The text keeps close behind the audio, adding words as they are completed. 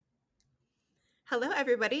Hello,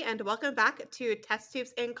 everybody, and welcome back to Test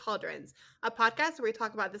Tubes and Cauldrons, a podcast where we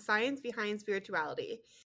talk about the science behind spirituality.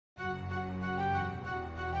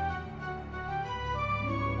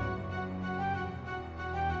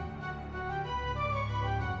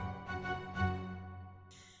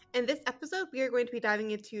 In this episode, we are going to be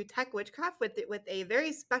diving into tech witchcraft with a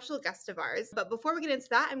very special guest of ours. But before we get into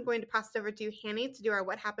that, I'm going to pass it over to Hanny to do our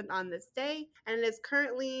What Happened on This Day. And it is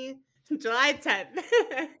currently July 10th.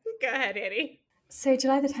 Go ahead, Hanny. So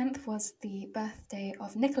July the 10th was the birthday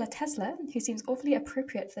of Nikola Tesla, who seems awfully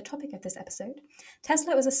appropriate for the topic of this episode.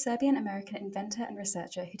 Tesla was a Serbian-American inventor and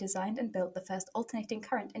researcher who designed and built the first alternating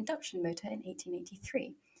current induction motor in 1883,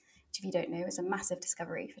 which, if you don't know, is a massive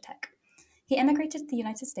discovery for tech. He emigrated to the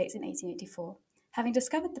United States in 1884. Having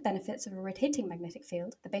discovered the benefits of a rotating magnetic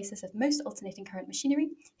field, the basis of most alternating current machinery,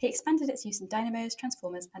 he expanded its use in dynamos,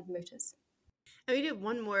 transformers, and motors. And we do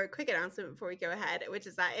one more quick announcement before we go ahead, which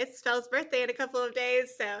is that it's Phil's birthday in a couple of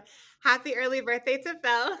days. So happy early birthday to Phil.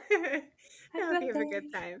 I hope you have a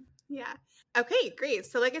good time. Yeah. Okay, great.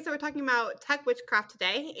 So like I said, we're talking about tech witchcraft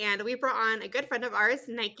today, and we brought on a good friend of ours,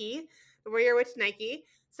 Nike, the Warrior Witch Nike.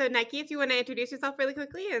 So Nike, if you want to introduce yourself really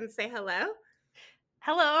quickly and say hello.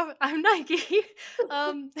 Hello, I'm Nike.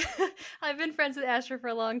 I've been friends with Asher for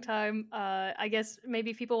a long time. I guess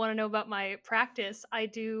maybe people want to know about my practice. I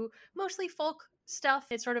do mostly folk stuff.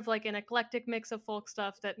 It's sort of like an eclectic mix of folk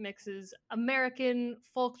stuff that mixes American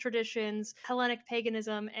folk traditions, Hellenic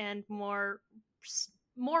paganism, and more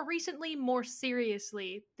recently, more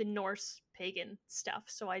seriously, the Norse pagan stuff.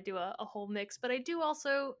 So I do a whole mix, but I do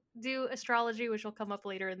also do astrology, which will come up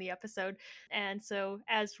later in the episode. And so,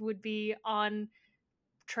 as would be on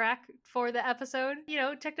track for the episode,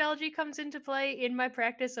 technology comes into play in my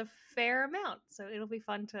practice a fair amount, so it'll be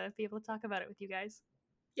fun to be able to talk about it with you guys.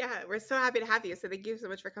 Yeah, we're so happy to have you, so thank you so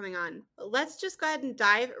much for coming on. Let's just go ahead and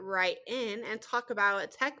dive right in and talk about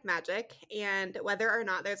tech magic and whether or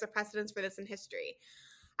not there's a precedence for this in history.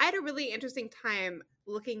 I had a really interesting time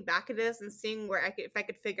looking back at this and seeing if I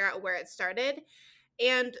could figure out where it started.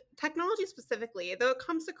 And technology specifically, though it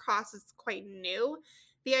comes across as quite new,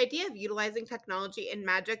 the idea of utilizing technology in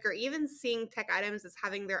magic or even seeing tech items as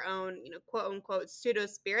having their own, quote unquote, pseudo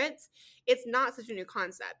spirits, it's not such a new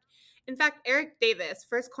concept. In fact, Eric Davis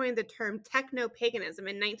first coined the term techno-paganism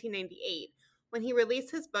in 1998 when he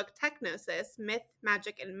released his book Techgnosis, Myth,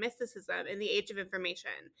 Magic, and Mysticism in the Age of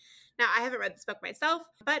Information. Now, I haven't read this book myself,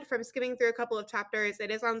 but from skimming through a couple of chapters,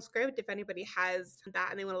 it is on Scribd if anybody has that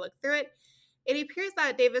and they want to look through it. It appears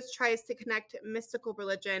that Davis tries to connect mystical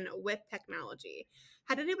religion with technology.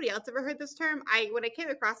 Had anybody else ever heard this term? When I came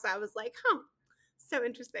across that, I was like, so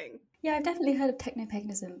interesting. Yeah, I've definitely heard of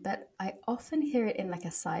techno-paganism, but I often hear it in like a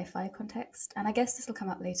sci-fi context. And I guess this will come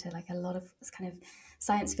up later, like a lot of this kind of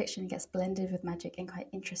science fiction gets blended with magic in quite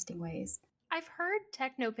interesting ways. I've heard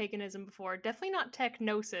techno-paganism before, definitely not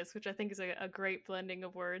technosis, which I think is a great blending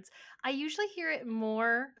of words. I usually hear it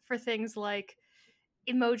more for things like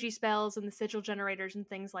emoji spells and the sigil generators and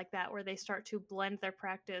things like that, where they start to blend their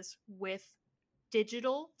practice with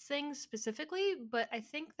digital things specifically. But I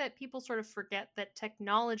think that people sort of forget that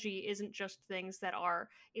technology isn't just things that are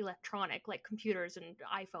electronic, like computers and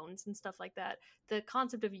iPhones and stuff like that. The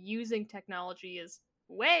concept of using technology is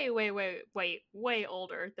way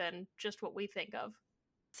older than just what we think of.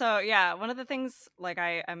 So yeah, one of the things, like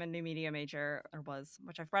I'm a new media major, or was,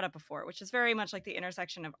 which I've brought up before, which is very much like the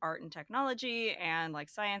intersection of art and technology and like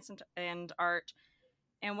science and art.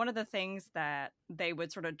 And one of the things that they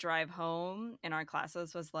would sort of drive home in our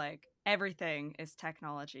classes was like, everything is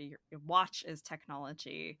technology. Your watch is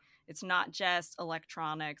technology. It's not just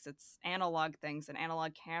electronics, it's analog things. An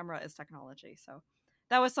analog camera is technology. So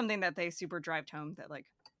that was something that they super drived home, that like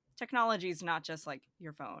technology is not just like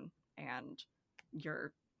your phone and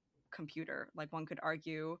your computer. Like one could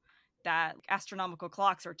argue that astronomical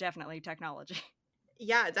clocks are definitely technology.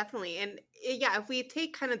 Yeah, definitely. And yeah, if we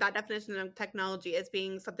take kind of that definition of technology as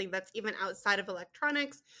being something that's even outside of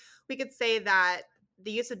electronics, we could say that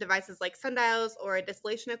the use of devices like sundials or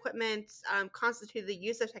distillation equipment constitute the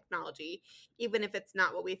use of technology, even if it's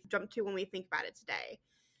not what we jump to when we think about it today.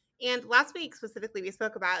 And last week, specifically, we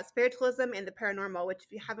spoke about spiritualism and the paranormal, which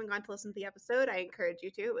if you haven't gone to listen to the episode, I encourage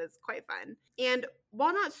you to. It was quite fun. And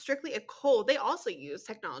while not strictly occult, they also use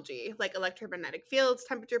technology like electromagnetic fields,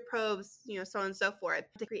 temperature probes, so on and so forth,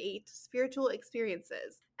 to create spiritual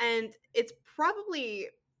experiences. And it's probably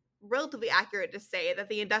relatively accurate to say that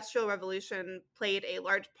the Industrial Revolution played a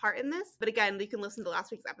large part in this. But again, you can listen to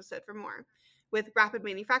last week's episode for more. With rapid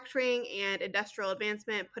manufacturing and industrial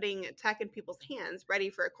advancement putting tech in people's hands ready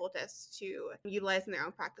for occultists to utilize in their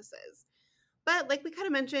own practices. But like we kind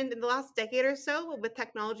of mentioned, in the last decade or so, with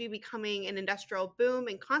technology becoming an industrial boom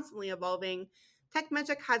and constantly evolving, tech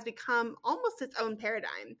magic has become almost its own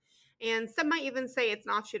paradigm. And some might even say it's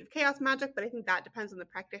an offshoot of chaos magic, but I think that depends on the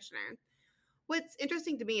practitioner. What's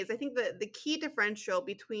interesting to me is I think the key differential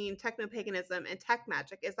between techno-paganism and tech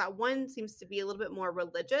magic is that one seems to be a little bit more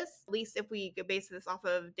religious, at least if we could base this off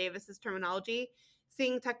of Davis's terminology,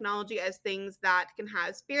 seeing technology as things that can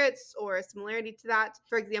have spirits or a similarity to that.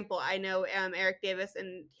 For example, I know Eric Davis,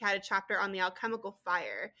 and he had a chapter on the alchemical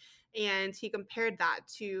fire, and he compared that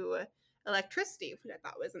to electricity, which I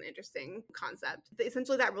thought was an interesting concept.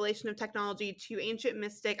 Essentially, that relation of technology to ancient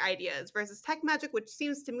mystic ideas versus tech magic, which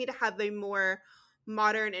seems to me to have a more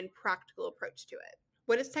modern and practical approach to it.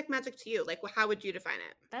 What is tech magic to you? Like, how would you define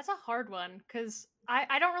it? That's a hard one because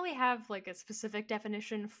I don't really have like a specific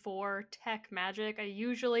definition for tech magic.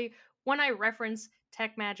 When I reference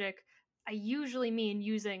tech magic, I usually mean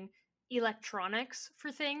using electronics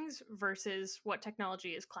for things versus what technology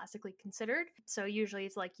is classically considered. So usually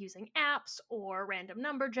it's like using apps or random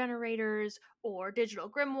number generators or digital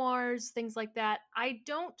grimoires, things like that. I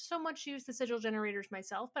don't so much use the sigil generators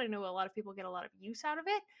myself, but I know a lot of people get a lot of use out of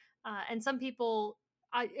it. And some people,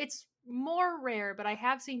 it's more rare, but I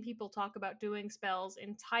have seen people talk about doing spells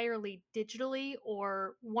entirely digitally,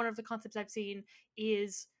 or one of the concepts I've seen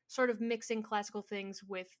is sort of mixing classical things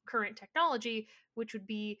with current technology, which would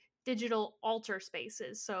be digital altar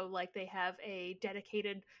spaces. So, like, they have a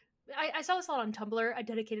dedicated. I saw this a lot on Tumblr, a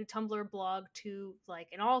dedicated Tumblr blog to like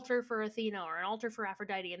an altar for Athena or an altar for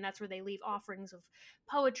Aphrodite, and that's where they leave offerings of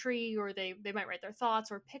poetry, or they might write their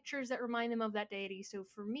thoughts or pictures that remind them of that deity. So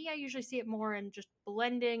for me, I usually see it more in just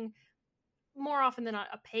blending more often than not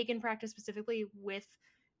a pagan practice specifically with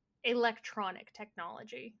electronic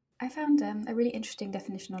technology. I found a really interesting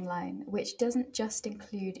definition online, which doesn't just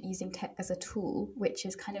include using tech as a tool, which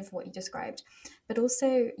is kind of what you described, but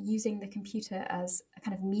also using the computer as a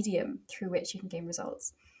kind of medium through which you can gain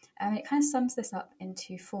results. And it kind of sums this up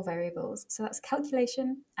into 4 variables. So that's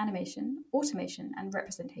calculation, animation, automation, and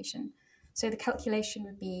representation. So the calculation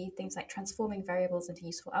would be things like transforming variables into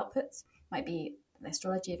useful outputs, might be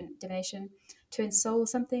astrology, divination, to ensoul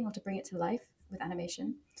something or to bring it to life with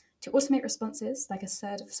animation, to automate responses like a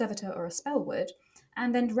servitor or a spell would,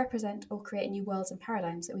 and then represent or create new worlds and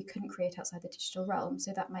paradigms that we couldn't create outside the digital realm.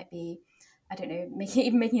 So that might be, I don't know,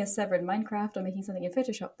 making a server in Minecraft or making something in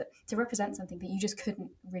Photoshop to represent something that you just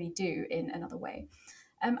couldn't really do in another way.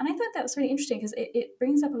 And I thought that was really interesting because it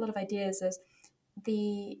brings up a lot of ideas as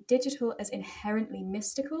the digital as inherently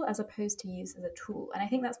mystical as opposed to used as a tool. And I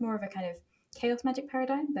think that's more of a kind of chaos magic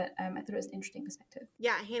paradigm, but I thought it was an interesting perspective.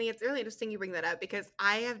 Yeah, Hanny, it's really interesting you bring that up because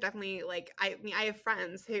I have definitely I have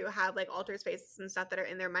friends who have like altar spaces and stuff that are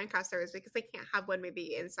in their Minecraft servers because they can't have one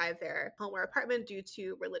maybe inside their home or apartment due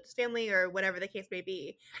to religious family or whatever the case may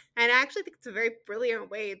be. And I actually think it's a very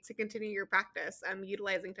brilliant way to continue your practice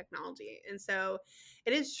utilizing technology. And so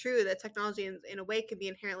it is true that technology in a way can be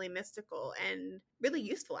inherently mystical and really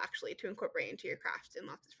useful actually to incorporate into your craft in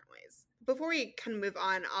lots of different ways. Before we kind of move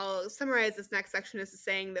on, I'll summarize this next section as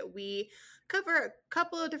saying that we cover a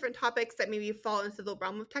couple of different topics that maybe fall into the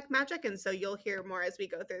realm of tech magic, and so you'll hear more as we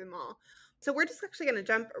go through them all. So we're just actually going to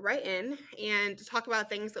jump right in and talk about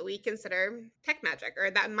things that we consider tech magic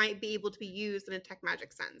or that might be able to be used in a tech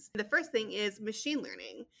magic sense. The first thing is machine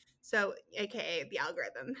learning. So, aka the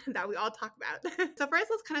algorithm that we all talk about. So first,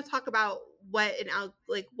 let's kind of talk about what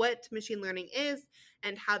what machine learning is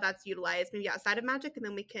and how that's utilized maybe outside of magic, and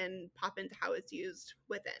then we can pop into how it's used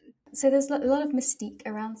within. So there's a lot of mystique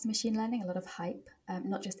around machine learning, a lot of hype,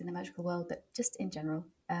 not just in the magical world, but just in general.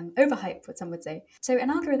 Overhype, what some would say. So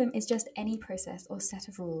an algorithm is just any process or set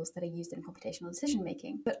of rules that are used in computational decision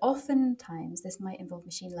making. But oftentimes this might involve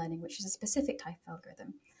machine learning, which is a specific type of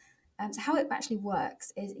algorithm. So how it actually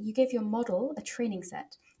works is you give your model a training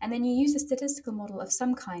set, and then you use a statistical model of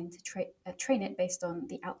some kind to train it based on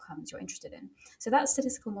the outcomes you're interested in. So that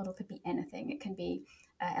statistical model could be anything. It can be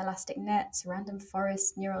elastic nets, random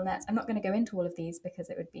forests, neural nets. I'm not going to go into all of these because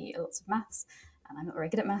it would be lots of maths, and I'm not very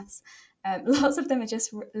good at maths. Lots of them are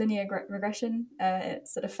just linear regression,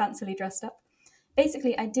 sort of fancily dressed up.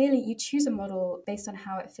 Basically, ideally, you choose a model based on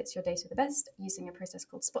how it fits your data the best using a process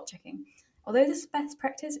called spot checking. Although this best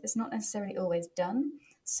practice is not necessarily always done,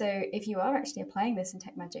 so if you are actually applying this in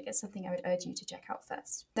tech magic, it's something I would urge you to check out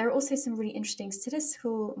first. There are also some really interesting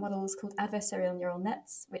statistical models called adversarial neural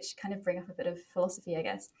nets, which kind of bring up a bit of philosophy, I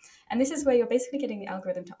guess. And this is where you're basically getting the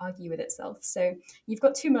algorithm to argue with itself. So you've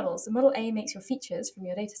got 2 models. So model A makes your features from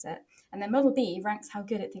your data set, and then model B ranks how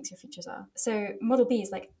good it thinks your features are. So model B is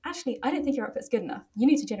like, actually, I don't think your output's good enough. You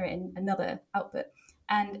need to generate another output.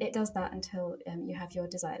 And it does that until you have your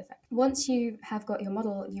desired effect. Once you have got your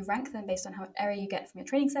model, you rank them based on how much error you get from your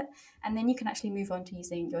training set, and then you can actually move on to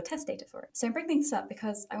using your test data for it. So I'm bringing this up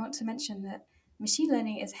because I want to mention that machine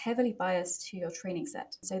learning is heavily biased to your training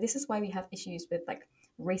set. So this is why we have issues with like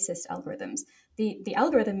racist algorithms. The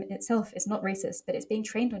algorithm itself is not racist, but it's being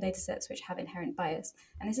trained on data sets which have inherent bias.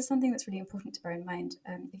 And this is something that's really important to bear in mind.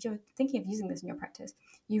 If you're thinking of using this in your practice,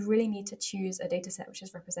 you really need to choose a data set which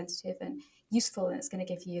is representative and useful, and it's going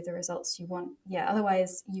to give you the results you want. Yeah,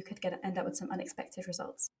 otherwise you could end up with some unexpected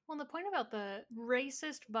results. Well, the point about the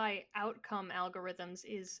racist by outcome algorithms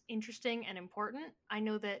is interesting and important. I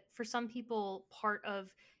know that for some people, part of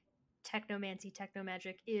technomancy,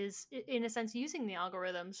 technomagic is in a sense using the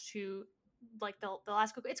algorithms to, like, they'll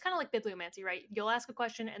ask it's kind of like bibliomancy, right? You'll ask a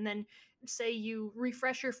question and then say you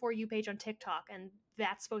refresh your For You page on TikTok and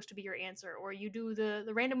that's supposed to be your answer, or you do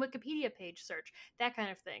the random Wikipedia page search, that kind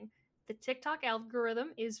of thing. The TikTok algorithm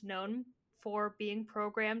is known for being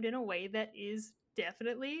programmed in a way that is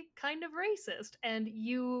definitely kind of racist, and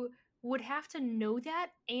you would have to know that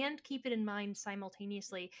and keep it in mind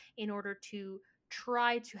simultaneously in order to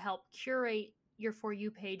try to help curate your For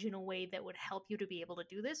You page in a way that would help you to be able to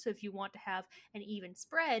do this. So if you want to have an even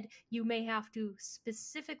spread, you may have to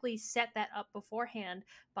specifically set that up beforehand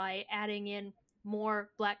by adding in more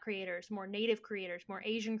Black creators, more Native creators, more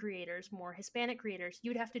Asian creators, more Hispanic creators.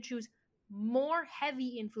 You'd have to choose more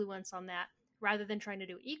heavy influence on that rather than trying to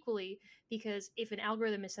do equally, because if an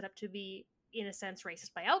algorithm is set up to be, in a sense,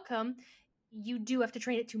 racist by outcome, you do have to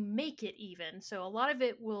train it to make it even. So a lot of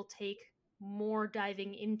it will take more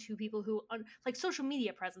diving into people who, like social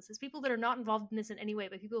media presences, people that are not involved in this in any way,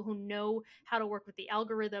 but people who know how to work with the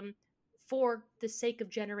algorithm for the sake of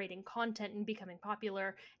generating content and becoming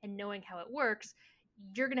popular and knowing how it works.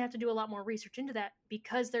 You're going to have to do a lot more research into that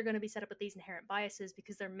because they're going to be set up with these inherent biases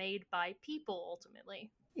because they're made by people ultimately.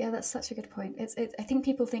 Yeah, that's such a good point. I think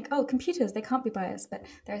people think, oh, computers, they can't be biased, but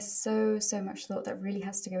there's so much thought that really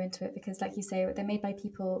has to go into it because, like you say, they're made by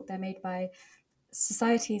people, they're made by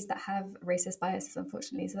societies that have racist biases,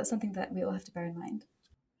 unfortunately. So that's something that we all have to bear in mind.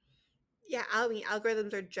 Yeah, I mean,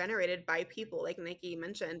 algorithms are generated by people, like Nikki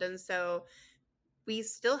mentioned, and so we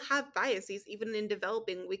still have biases. Even in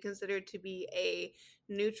developing we consider to be a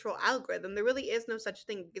neutral algorithm, there really is no such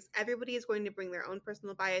thing because everybody is going to bring their own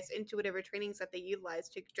personal bias into whatever training set they utilize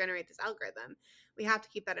to generate this algorithm. We have to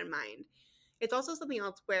keep that in mind. It's also something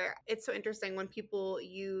else where it's so interesting when people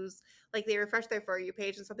use, like, they refresh their For You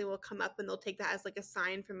page and something will come up and they'll take that as like a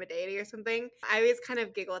sign from a deity or something. I always kind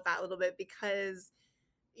of giggle at that a little bit because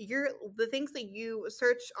the things that you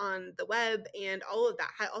search on the web and all of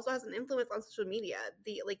that also has an influence on social media.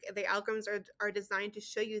 The algorithms are designed to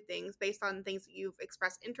show you things based on things that you've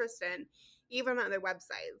expressed interest in, even on other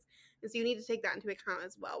websites. And so you need to take that into account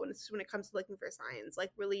as well when it comes to looking for signs.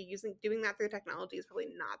 Like, really doing that through technology is probably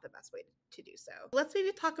not the best way to do so. Let's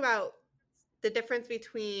maybe talk about the difference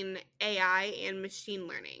between AI and machine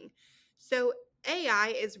learning. So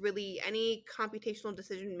AI is really any computational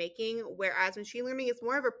decision making, whereas machine learning is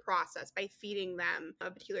more of a process by feeding them a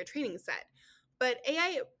particular training set. But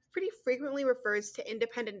AI pretty frequently refers to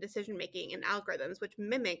independent decision making and algorithms which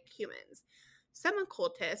mimic humans. Some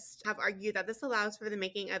occultists have argued that this allows for the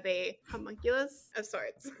making of a homunculus of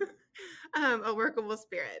sorts, a workable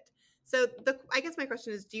spirit. So I guess my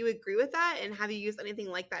question is, do you agree with that? And have you used anything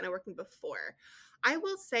like that in a working before? I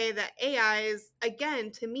will say that AIs,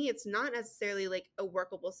 again, to me, it's not necessarily like a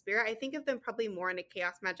workable spirit. I think of them probably more in a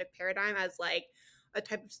chaos magic paradigm as like a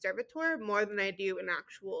type of servitor more than I do an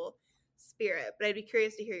actual spirit. But I'd be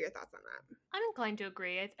curious to hear your thoughts on that. I'm inclined to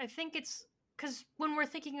agree. I think it's because when we're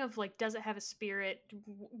thinking of, like, does it have a spirit?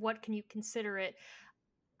 What can you consider it?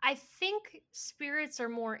 I think spirits are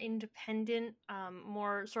more independent,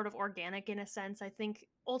 more sort of organic in a sense. I think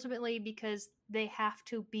ultimately because they have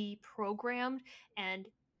to be programmed, and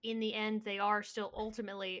in the end, they are still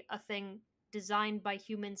ultimately a thing designed by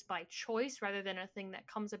humans by choice rather than a thing that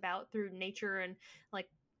comes about through nature and, like,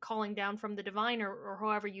 calling down from the divine, or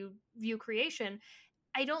however you view creation.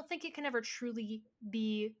 I don't think it can ever truly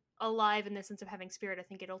be alive in the sense of having spirit. I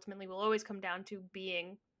think it ultimately will always come down to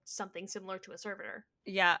being something similar to a servitor.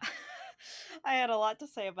 Yeah. I had a lot to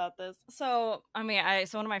say about this. So, I mean,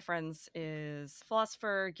 so one of my friends is a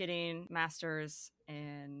philosopher getting masters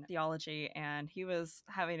in theology, and he was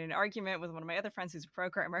having an argument with one of my other friends who's a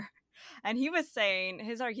programmer. And he was saying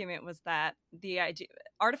his argument was that the idea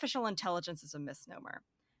artificial intelligence is a misnomer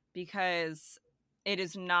because it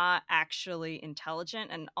is not actually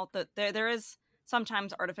intelligent, and although there is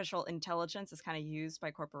sometimes artificial intelligence is kind of used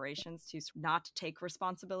by corporations to not take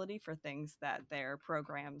responsibility for things that their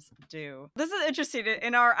programs do. This is interesting.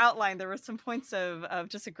 In our outline, there were some points of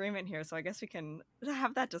disagreement here, so I guess we can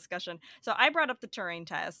have that discussion. So I brought up the Turing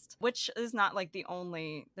test, which is not like the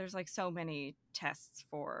only, there's like so many tests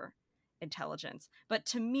for intelligence. But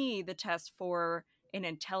to me, the test for an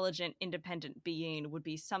intelligent, independent being would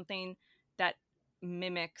be something that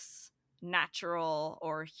mimics natural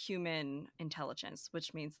or human intelligence,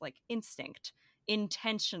 which means like instinct,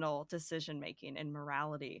 intentional decision making, and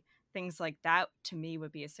morality. Things like that to me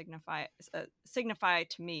would be signify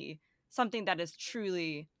to me something that is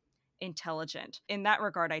truly intelligent. In that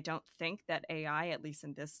regard, I don't think that AI, at least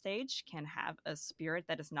in this stage, can have a spirit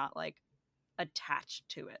that is not like attached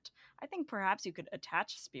to it. I think perhaps you could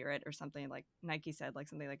attach spirit or something like Nike said, like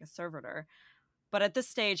something like a servitor. But at this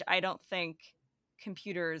stage, I don't think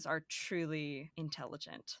computers are truly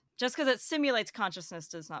intelligent. Just because it simulates consciousness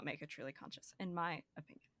does not make it truly conscious, in my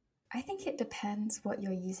opinion. I think it depends what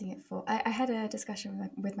you're using it for. I had a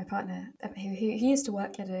discussion with my partner who used to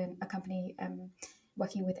work at a company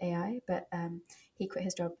working with AI, but he quit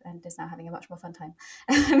his job and is now having a much more fun time.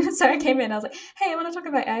 So I came in, I was like, hey, I want to talk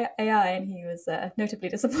about AI, and he was notably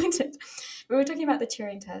disappointed. We were talking about the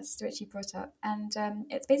Turing test, which he brought up, and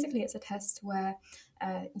it's a test where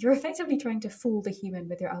you're effectively trying to fool the human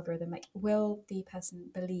with your algorithm. Like, will the person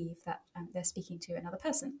believe that they're speaking to another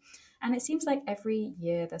person? And it seems like every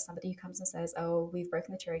year there's somebody who comes and says, oh, we've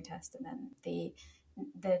broken the Turing test, and then the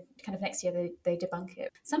kind of next year they debunk it.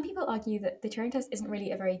 Some people argue that the Turing test isn't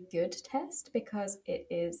really a very good test because it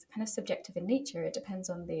is kind of subjective in nature. It depends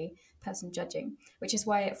on the person judging, which is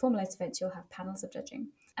why at formalized events you'll have panels of judging.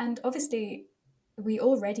 And obviously we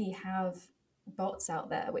already have bots out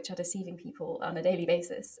there which are deceiving people on a daily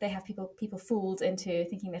basis. They have people fooled into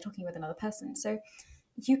thinking they're talking with another person. So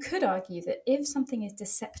you could argue that if something is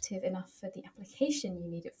deceptive enough for the application you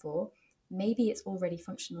need it for, maybe it's already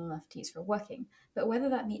functional enough to use for working. But whether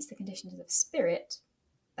that meets the conditions of spirit,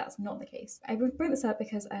 that's not the case. I bring this up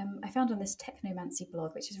because I found on this technomancy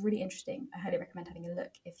blog, which is really interesting. I highly recommend having a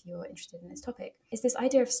look if you're interested in this topic. Is this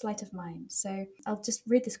idea of sleight of mind. So I'll just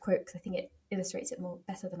read this quote because I think it illustrates it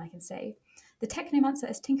better than I can say. The technomancer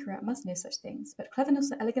as tinkerer must know such things, but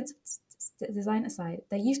cleverness or elegance of design aside,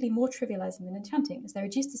 they're usually more trivializing than enchanting, as they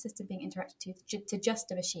reduce the system being interacted to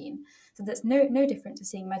just a machine. So that's no different to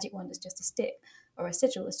seeing magic wand as just a stick, or a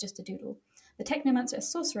sigil as just a doodle. The technomancer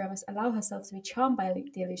as sorcerer must allow herself to be charmed by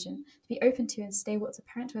the illusion, to be open to and stay what's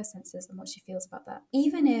apparent to her senses and what she feels about that.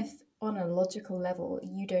 Even if, on a logical level,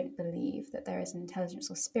 you don't believe that there is an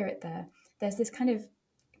intelligence or spirit there, there's this kind of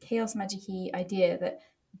chaos magic-y idea that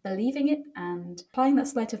believing it and applying that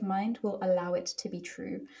sleight of mind will allow it to be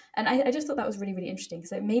true. And I just thought that was really, really interesting.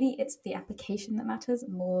 So maybe it's the application that matters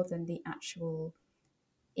more than the actual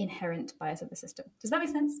inherent bias of the system. Does that make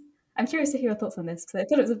sense? I'm curious to hear your thoughts on this because I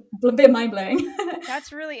thought it was a bit mind-blowing.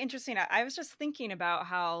 That's really interesting. I was just thinking about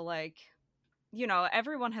how, like, you know,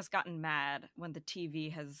 everyone has gotten mad when the TV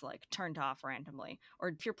has like turned off randomly, or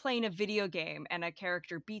if you're playing a video game and a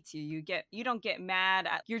character beats you, you don't get mad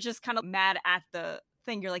you're just kind of mad at the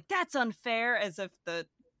thing. You're like, that's unfair, as if the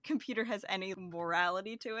computer has any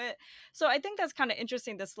morality to it. So I think that's kind of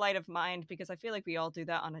interesting, the sleight of mind, because I feel like we all do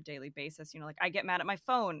that on a daily basis. You know, like I get mad at my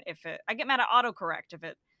phone I get mad at autocorrect if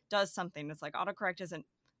it does something. It's like autocorrect isn't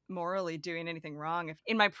morally doing anything wrong. If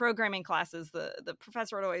in my programming classes, the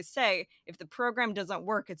professor would always say, if the program doesn't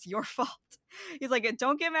work, it's your fault. He's like,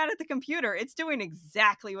 don't get mad at the computer. It's doing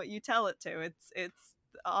exactly what you tell it to. It's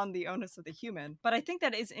on the onus of the human. But I think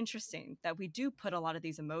that is interesting that we do put a lot of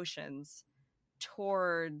these emotions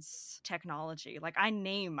towards technology. Like I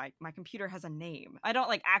name my computer has a name. I don't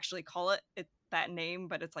like actually call it that name,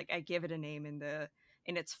 but it's like I give it a name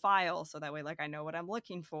in its file, so that way like I know what I'm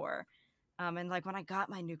looking for. And like when I got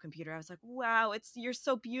my new computer, I was like, wow, you're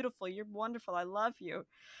so beautiful. You're wonderful. I love you.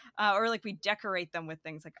 Or like we decorate them with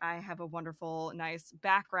things like I have a wonderful, nice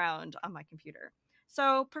background on my computer.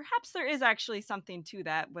 So perhaps there is actually something to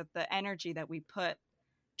that with the energy that we put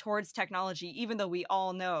towards technology, even though we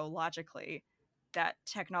all know logically that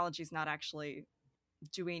technology is not actually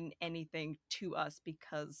doing anything to us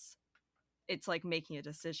because it's like making a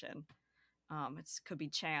decision. It could be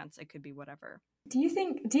chance. It could be whatever. Do you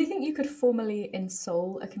think you could formally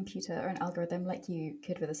ensoul a computer or an algorithm like you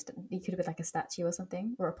could with like a statue or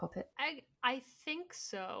something, or a puppet? I think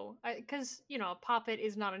so, because you know, a puppet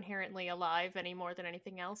is not inherently alive any more than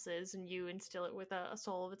anything else is, and you instill it with a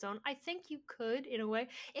soul of its own. I think you could, in a way.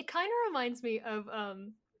 It kind of reminds me of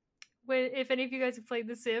if any of you guys have played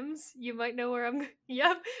The Sims, you might know where I'm.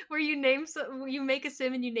 Yep, where you you make a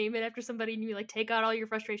sim and you name it after somebody, and you like take out all your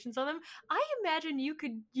frustrations on them. I imagine you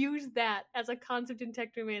could use that as a concept in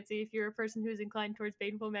technomancy if you're a person who's inclined towards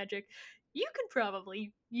baneful magic. You could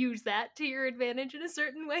probably use that to your advantage in a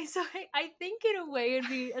certain way. So I think in a way it'd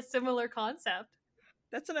be a similar concept.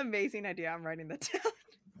 That's an amazing idea. I'm writing that down.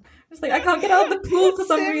 It's like, I can't get out of the pool for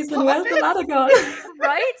some Sim reason. Where's the ladder gone?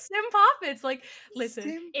 Right? Sim poppets. Like, listen,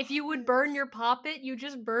 Sim if you would burn your poppet, you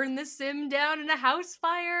just burn the sim down in a house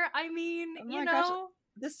fire. I mean, Oh you my gosh. know.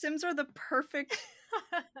 The Sims are the perfect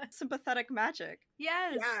sympathetic magic.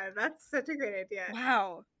 Yes. Yeah, that's such a great idea.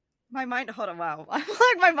 Wow. My mind, hold on, wow. I'm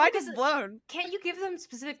like, my mind is blown. Can't you give them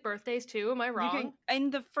specific birthdays too? Am I wrong?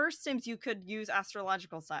 In the first Sims, you could use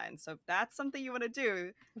astrological signs. So if that's something you want to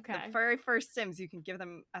do, Okay. the very first Sims, you can give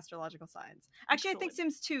them astrological signs. Actually, I think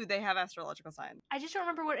Sims 2, they have astrological signs. I just don't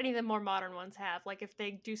remember what any of the more modern ones have. Like if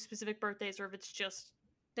they do specific birthdays or if it's just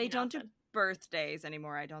They don't do nothing. birthdays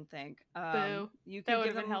anymore, I don't think. Boo. You That can would give have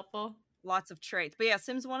been them helpful. lots of traits. But yeah,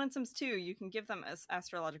 Sims 1 and Sims 2, you can give them as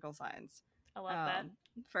astrological signs. I love that.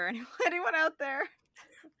 For anyone out there.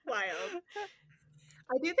 Wild.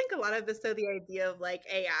 I do think a lot of this, though, the idea of like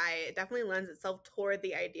AI, it definitely lends itself toward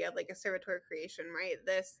the idea of like a servitor creation, right?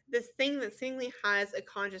 This thing that seemingly has a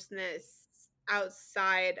consciousness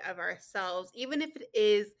outside of ourselves, even if it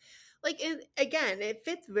is like again, it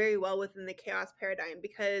fits very well within the chaos paradigm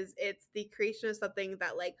because it's the creation of something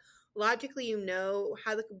that like logically you know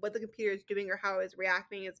how what the computer is doing or how it's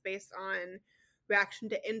reacting is based on reaction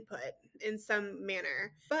to input in some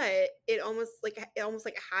manner, but it almost like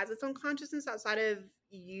has its own consciousness outside of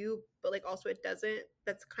you, but like also it doesn't.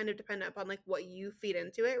 That's kind of dependent upon like what you feed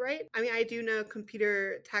into it, right? I mean, I do know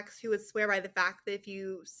computer techs who would swear by the fact that if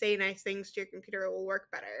you say nice things to your computer, it will work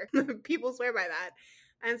better. People swear by that.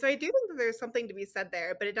 And so I do think that there's something to be said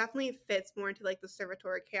there, but it definitely fits more into like the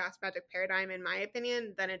servitor chaos magic paradigm, in my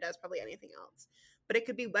opinion, than it does probably anything else. But it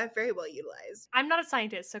could be very well utilized. I'm not a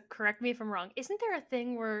scientist, so correct me if I'm wrong. Isn't there a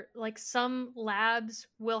thing where like some labs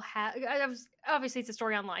will have obviously it's a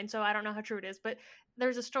story online, so I don't know how true it is, but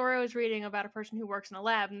there's a story I was reading about a person who works in a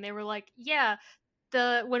lab and they were like, yeah,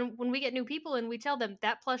 when we get new people and we tell them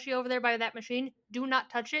that plushie over there by that machine, do not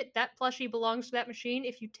touch it. That plushie belongs to that machine.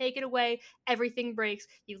 If you take it away, everything breaks.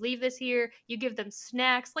 You leave this here, you give them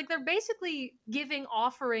snacks. Like they're basically giving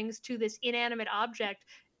offerings to this inanimate object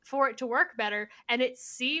for it to work better, and it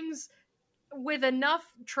seems with enough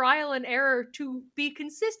trial and error to be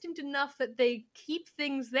consistent enough that they keep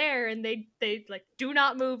things there and they like do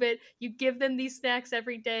not move it. You give them these snacks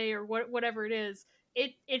every day or whatever it is.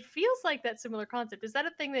 It feels like that similar concept. Is that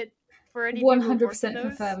a thing that for any 100%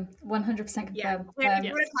 confirm? 100% confirm. Yeah. You want to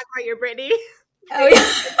talk about your Brittany? Oh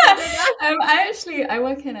yeah. I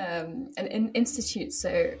work in an institute,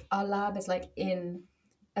 so our lab is like in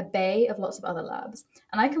a bay of lots of other labs,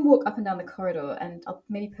 and I can walk up and down the corridor, and I'll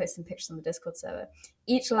maybe post some pictures on the Discord server.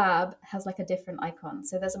 Each lab has like a different icon.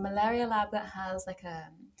 So there's a malaria lab that has like a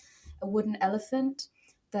wooden elephant.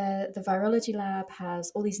 The virology lab has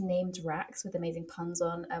all these named racks with amazing puns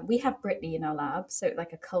on. We have Britney in our lab, so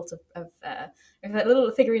like a cult of we have a little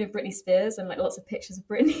figurine of Britney Spears and like lots of pictures of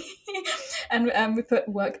Britney. And we put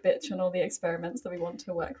work bitch on all the experiments that we want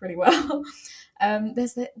to work really well.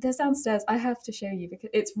 There's downstairs. I have to show you because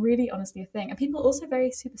it's really honestly a thing. And people are also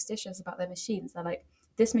very superstitious about their machines. They're like,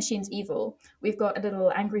 this machine's evil. We've got a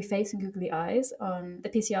little angry face and googly eyes on the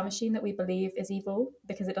PCR machine that we believe is evil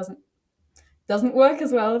because it doesn't work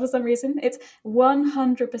as well for some reason. It's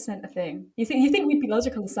 100% a thing. You think we'd be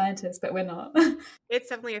logical as scientists, but we're not. It's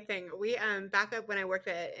definitely a thing. We back up when I worked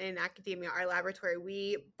in academia, our laboratory,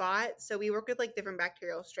 we worked with like different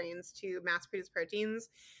bacterial strains to mass produce proteins,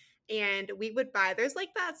 and we would buy, there's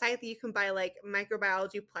like that site that you can buy like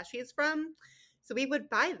microbiology plushies from. So we would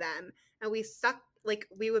buy them, and we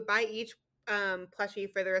would buy each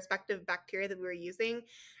plushie for the respective bacteria that we were using.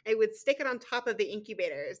 I would stick it on top of the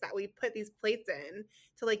incubators that we put these plates in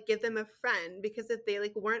to like give them a friend, because if they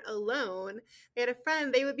like weren't alone, they had a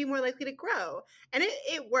friend, they would be more likely to grow. And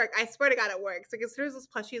it worked. I swear to God, it works. Like as soon as those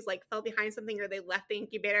plushies like fell behind something or they left the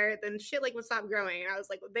incubator, then shit like would stop growing. And I was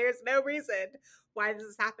like, there's no reason why this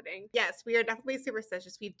is happening. Yes, we are definitely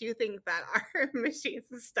superstitious. We do think that our machines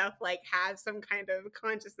and stuff like have some kind of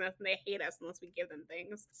consciousness and they hate us unless we give them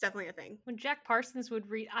things. It's definitely a thing. When Jack Parsons would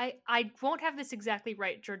read, I won't have this exactly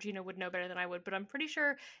right. Georgina would know better than I would, but I'm pretty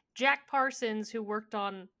sure Jack Parsons, who worked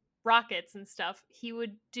on rockets and stuff, he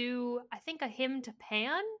would do, I think, a hymn to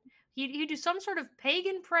Pan. He'd do some sort of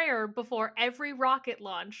pagan prayer before every rocket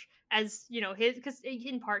launch, as you know, his, because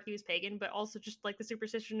in part he was pagan, but also just like the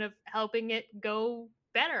superstition of helping it go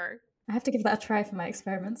better. I have to give that a try for my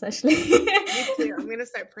experiments, actually. Me too. I'm gonna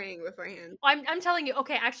start praying beforehand. I'm telling you.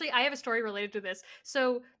 Okay, actually, I have a story related to this.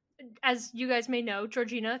 So, as you guys may know,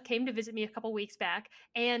 Georgina came to visit me a couple weeks back,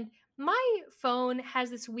 and my phone has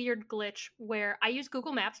this weird glitch where I use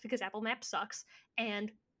Google Maps because Apple Maps sucks,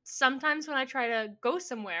 and sometimes when I try to go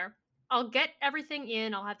somewhere, I'll get everything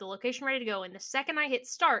in, I'll have the location ready to go, and the second I hit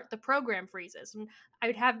start, the program freezes. And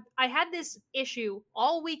I had this issue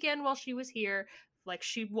all weekend while she was here. Like,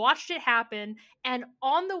 she watched it happen, and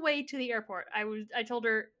on the way to the airport, I told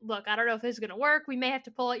her, "Look, I don't know if this is gonna work. We may have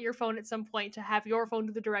to pull out your phone at some point to have your phone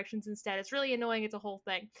do the directions instead. It's really annoying. It's a whole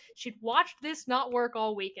thing." She'd watched this not work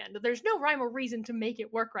all weekend. There's no rhyme or reason to make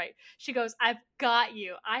it work right. She goes, "I've got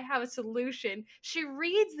you. I have a solution." She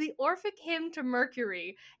reads the Orphic Hymn to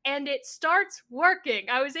Mercury, and it starts working.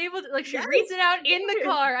 I was able to, like, she reads it out in the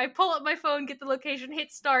car. I pull up my phone, get the location,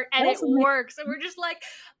 hit start, and it works. And we're just like,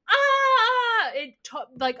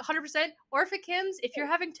 like 100% Orphic hymns. If you're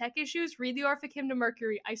having tech issues, read the Orphic Hymn to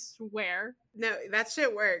Mercury. I swear. No, that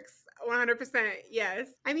shit works. 100%. Yes.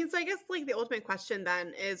 I mean, so I guess like the ultimate question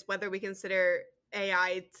then is whether we consider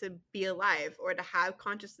AI to be alive or to have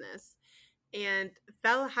consciousness. And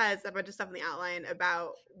Fel has a bunch of stuff in the outline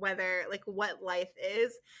about whether, like, what life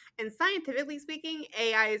is. And scientifically speaking,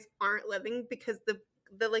 AIs aren't living because the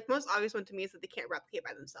like most obvious one to me is that they can't replicate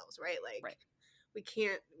by themselves, right? Like, Right. we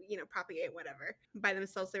can't, propagate whatever by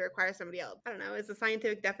themselves. They require somebody else. I don't know. Is the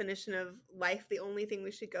scientific definition of life the only thing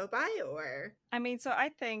we should go by, or? I mean, so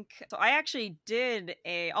I actually did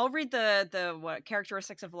I'll read the what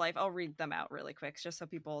characteristics of life. I'll read them out really quick just so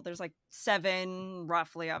people, there's like 7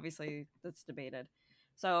 roughly, obviously that's debated.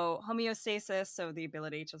 So homeostasis, so the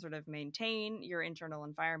ability to sort of maintain your internal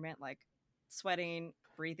environment, like sweating,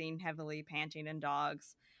 breathing heavily, panting in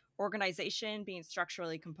dogs. Organization, being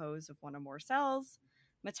structurally composed of one or more cells.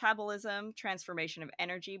 Metabolism, transformation of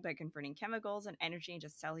energy by converting chemicals and energy into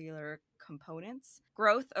cellular components.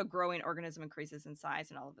 Growth, a growing organism increases in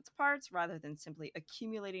size in all of its parts rather than simply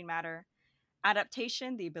accumulating matter.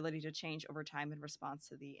 Adaptation, the ability to change over time in response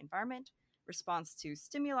to the environment. Response to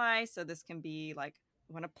stimuli, so this can be like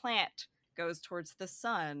when a plant goes towards the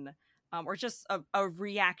sun, or just a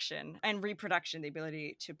reaction. And reproduction, the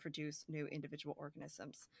ability to produce new individual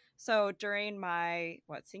organisms. So during my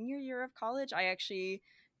senior year of college, I actually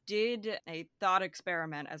did a thought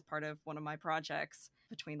experiment as part of one of my projects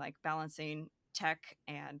between like balancing tech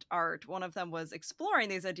and art. One of them was exploring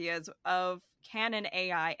these ideas of, can an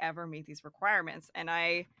AI ever meet these requirements? And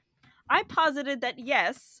I posited that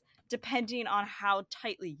yes, depending on how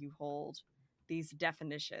tightly you hold these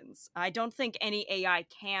definitions. I don't think any AI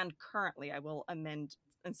can currently. I will amend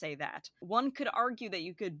and say that. One could argue that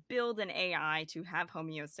you could build an AI to have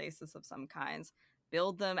homeostasis of some kinds,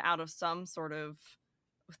 build them out of some sort of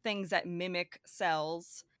things that mimic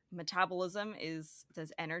cells. Metabolism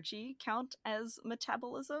does energy count as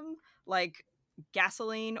metabolism? Like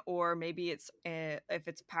gasoline, or maybe it's if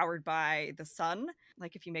it's powered by the sun,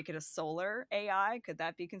 like if you make it a solar AI, could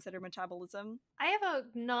that be considered metabolism? I have a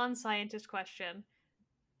non-scientist question.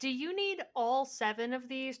 Do you need all 7 of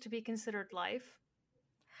these to be considered life?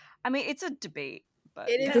 I mean, it's a debate, but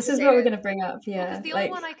this is what we're going to bring up. Yeah, because the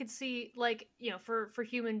only one I could see, like, for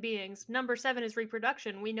human beings, number 7 is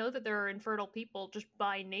reproduction. We know that there are infertile people just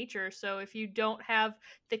by nature. So if you don't have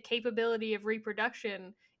the capability of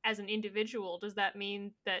reproduction as an individual, does that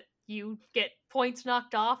mean that you get points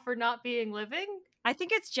knocked off for not being living? I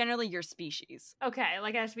think it's generally your species. Okay,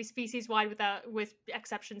 like it has to be species wide with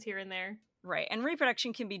exceptions here and there. Right, and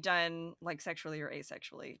reproduction can be done like sexually or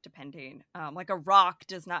asexually, depending. Like a rock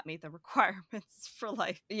does not meet the requirements for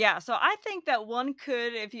life. Yeah, so I think that one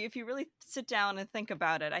could, if you really sit down and think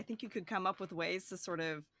about it, I think you could come up with ways to sort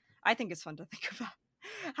of, I think it's fun to think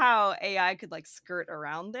about how AI could like skirt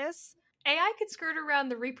around this. AI could skirt around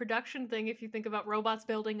the reproduction thing if you think about robots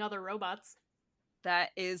building other robots.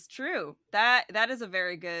 That is true. That is a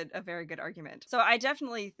very good argument. So I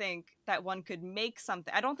definitely think that one could make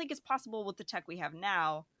something. I don't think it's possible with the tech we have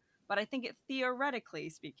now, but I think it, theoretically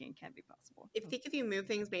speaking, can be possible. I think if you move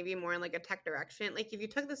things maybe more in like a tech direction, like if you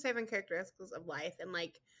took the 7 characteristics of life and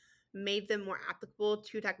like made them more applicable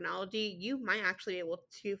to technology, you might actually be able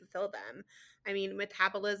to fulfill them. I mean,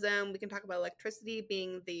 metabolism, we can talk about electricity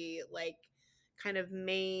being the like kind of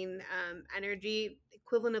main energy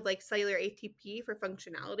equivalent of like cellular ATP for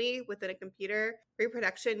functionality within a computer.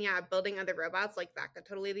 Reproduction, yeah, building other robots, like that could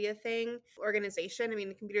totally be a thing. Organization, I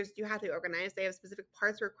mean, computers do have to be organized. They have specific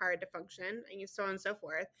parts required to function, and so on and so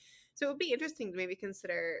forth. So it would be interesting to maybe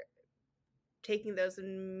consider taking those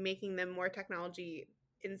and making them more technology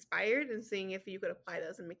inspired and seeing if you could apply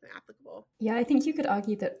those and make them applicable. Yeah, I think you could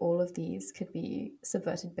argue that all of these could be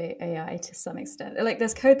subverted by AI to some extent. Like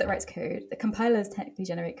there's code that writes code, the compilers technically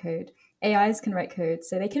generate code, AIs can write code,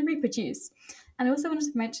 so they can reproduce. And I also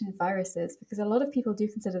wanted to mention viruses because a lot of people do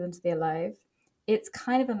consider them to be alive. It's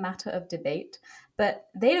kind of a matter of debate, but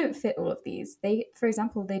they don't fit all of these. For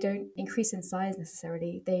example, they don't increase in size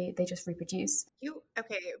necessarily. They just reproduce. You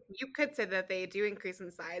could say that they do increase in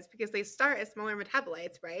size because they start as smaller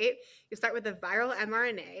metabolites, right? You start with a viral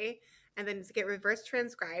mRNA and then get reverse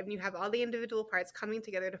transcribed, and you have all the individual parts coming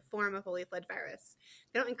together to form a fully fledged virus.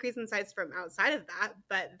 They don't increase in size from outside of that,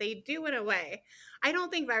 but they do in a way. I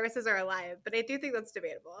don't think viruses are alive, but I do think that's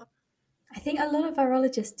debatable. I think a lot of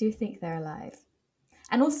virologists do think they're alive.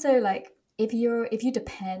 And also, like, if you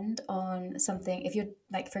depend on something, if you're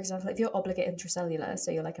like, for example, if you're obligate intracellular,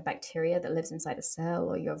 so you're like a bacteria that lives inside a cell,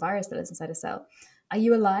 or you're a virus that lives inside a cell, are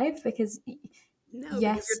you alive? Because No,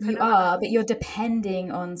 yes, you are, but you're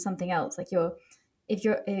depending on something else. Like you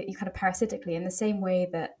kind of parasitically, in the same way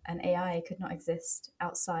that an AI could not exist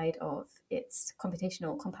outside of its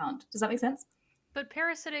computational compound. Does that make sense? But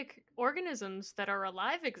parasitic organisms that are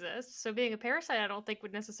alive exist, so being a parasite I don't think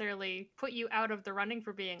would necessarily put you out of the running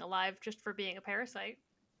for being alive just for being a parasite.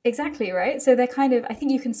 Exactly, right? So they're kind of, I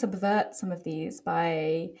think you can subvert some of these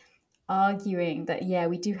by arguing that, yeah,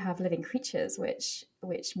 we do have living creatures which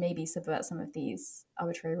maybe subvert some of these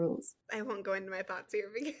arbitrary rules. I won't go into my thoughts here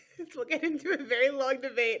because we'll get into a very long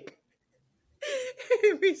debate.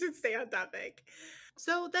 We should stay on topic.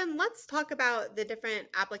 So then let's talk about the different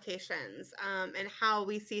applications and how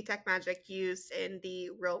we see tech magic used in the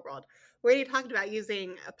real world. We already talked about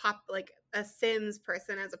using a Sims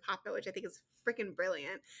person as a puppet, which I think is freaking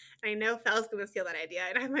brilliant. And I know Fel's going to steal that idea,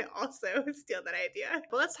 and I might also steal that idea.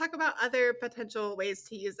 But let's talk about other potential ways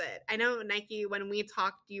to use it. I know, Nike, when we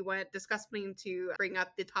talked, you discussed wanting to bring up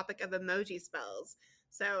the topic of emoji spells.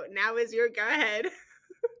 So now is your go ahead.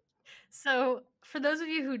 So, for those of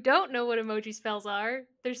you who don't know what emoji spells are,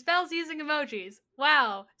 they're spells using emojis.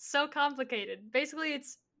 Wow, so complicated. Basically,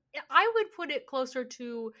 I would put it closer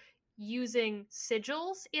to using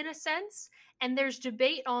sigils in a sense, and there's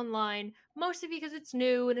debate online, mostly because it's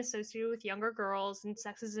new and associated with younger girls, and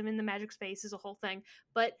sexism in the magic space is a whole thing.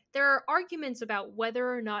 But there are arguments about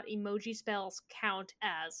whether or not emoji spells count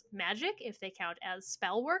as magic, if they count as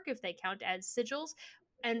spell work, if they count as sigils,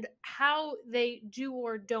 and how they do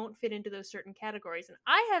or don't fit into those certain categories. And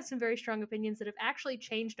I have some very strong opinions that have actually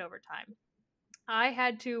changed over time. I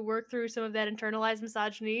had to work through some of that internalized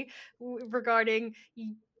misogyny regarding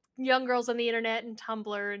young girls on the internet and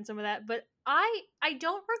Tumblr and some of that, but I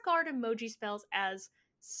don't regard emoji spells as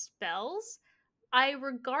spells. I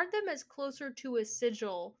regard them as closer to a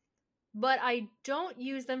sigil, but I don't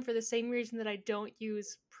use them for the same reason that I don't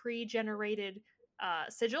use pre-generated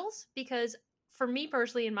sigils, because for me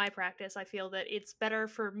personally, in my practice, I feel that it's better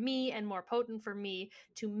for me and more potent for me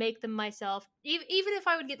to make them myself, even if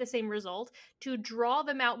I would get the same result, to draw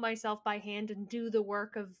them out myself by hand and do the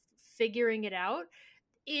work of figuring it out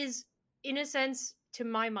is, in a sense, to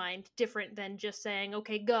my mind, different than just saying,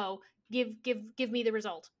 okay, go, give me the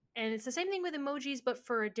result. And it's the same thing with emojis, but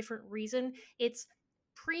for a different reason. It's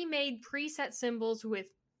pre-made, preset symbols with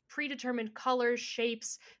predetermined colors,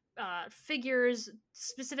 shapes, figures,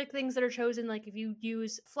 specific things that are chosen. Like if you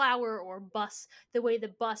use flower or bus, the way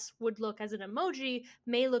the bus would look as an emoji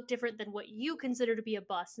may look different than what you consider to be a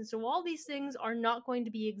bus. And so all these things are not going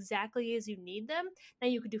to be exactly as you need them. Now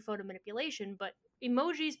you could do photo manipulation, but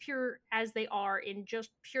emojis pure as they are in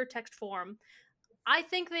just pure text form, I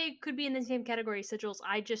think they could be in the same category as sigils.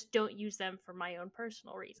 I just don't use them for my own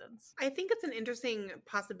personal reasons. I think it's an interesting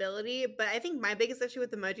possibility, but I think my biggest issue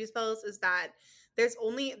with emoji spells is that there's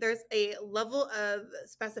a level of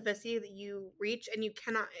specificity that you reach and you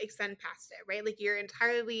cannot extend past it, right? Like you're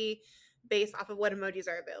entirely based off of what emojis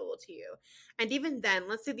are available to you. And even then,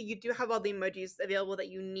 let's say that you do have all the emojis available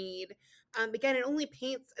that you need. Again, it only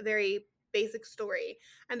paints a very basic story.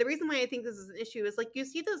 And the reason why I think this is an issue is like you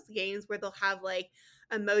see those games where they'll have like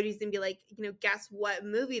emojis and be like, guess what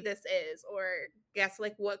movie this is, or guess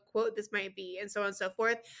like what quote this might be, and so on and so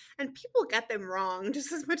forth. And people get them wrong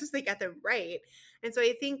just as much as they get them right. And so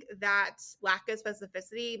I think that lack of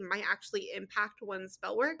specificity might actually impact one's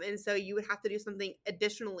spell work. And so you would have to do something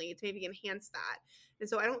additionally to maybe enhance that. And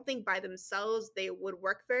so I don't think by themselves they would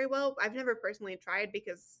work very well. I've never personally tried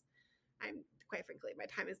because I'm quite frankly, my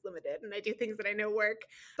time is limited and I do things that I know work.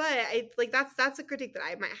 But I like that's a critique that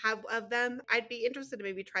I might have of them. I'd be interested to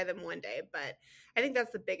maybe try them one day, but I think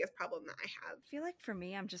that's the biggest problem that I have. I feel like for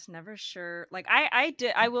me, I'm just never sure. Like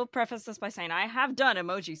I will preface this by saying I have done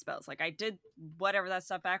emoji spells. Like I did whatever that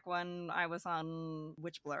stuff back when I was on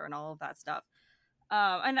Witchblur and all of that stuff.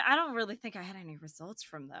 And I don't really think I had any results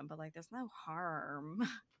from them, but like there's no harm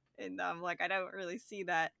in them. Like I don't really see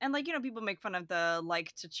that. And like, people make fun of the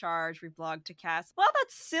like to charge, reblog to cast. Well,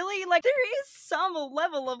 that's silly. Like there is some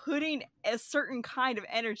level of putting a certain kind of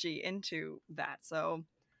energy into that. So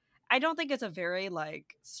I don't think it's a very like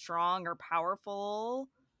strong or powerful.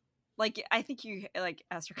 Like I think you, like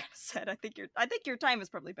Esther kind of said, I think your time is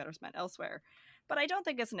probably better spent elsewhere. But I don't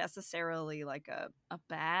think it's necessarily like a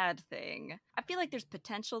bad thing. I feel like there's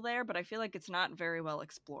potential there, but I feel like it's not very well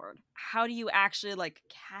explored. How do you actually like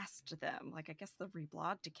cast them? Like I guess the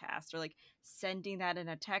reblog to cast or like sending that in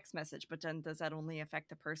a text message, but then does that only affect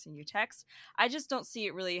the person you text? I just don't see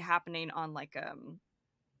it really happening on like a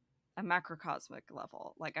macrocosmic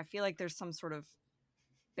level. Like I feel like there's some sort of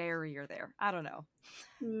barrier there. I don't know.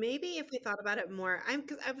 Maybe if we thought about it more,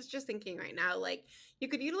 because I was just thinking right now, like you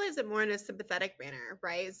could utilize it more in a sympathetic manner,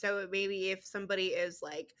 right? So maybe if somebody is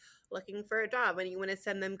like looking for a job and you want to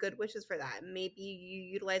send them good wishes for that, maybe you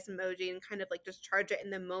utilize emoji and kind of like just charge it in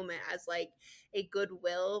the moment as like a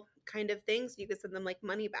goodwill kind of thing. So you could send them like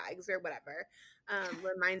money bags or whatever.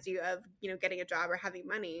 Reminds you of, getting a job or having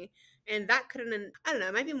money. And that couldn't, I don't know,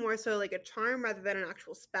 it might be more so like a charm rather than an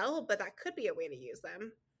actual spell, but that could be a way to use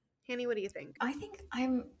them. Hanny, what do you think? I think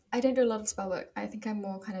I don't do a lot of spell work. I think I'm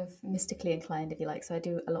more kind of mystically inclined, if you like. So I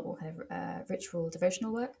do a lot more kind of ritual,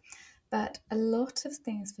 devotional work. But a lot of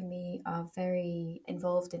things for me are very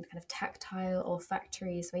involved in kind of tactile,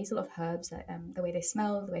 olfactory. So I use a lot of herbs, the way they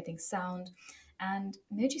smell, the way things sound. And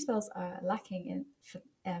emoji spells are lacking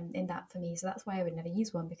in that for me. So that's why I would never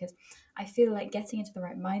use one, because I feel like getting into the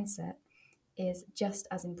right mindset is just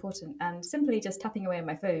as important. And simply just tapping away on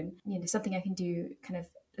my phone, something I can do kind of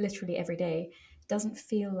literally every day, doesn't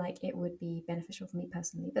feel like it would be beneficial for me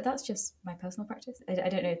personally. But that's just my personal practice. I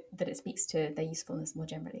don't know that it speaks to their usefulness more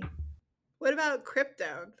generally. What about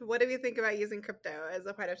crypto? What do you think about using crypto as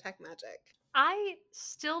a part of tech magic? I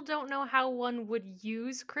still don't know how one would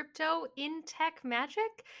use crypto in tech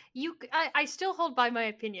magic. I still hold by my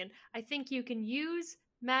opinion. I think you can use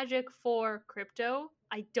magic for crypto.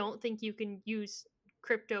 I don't think you can use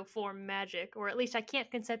crypto for magic, or at least I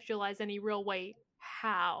can't conceptualize any real way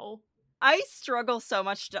how. I struggle so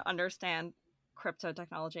much to understand crypto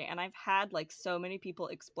technology, and I've had like so many people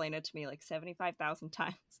explain it to me like 75,000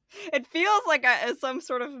 times. It feels like some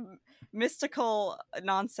sort of mystical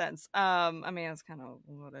nonsense. I mean, that's kind of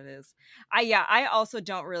what it is. I also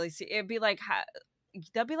don't really see it'd be like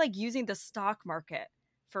that'd be like using the stock market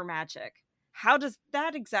for magic. How does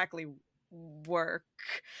that exactly work?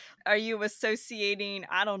 Are you associating,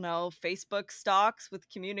 I don't know, Facebook stocks with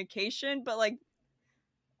communication? But like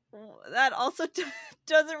that also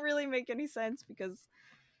doesn't really make any sense, because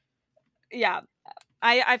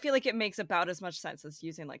I feel like it makes about as much sense as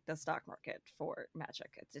using like the stock market for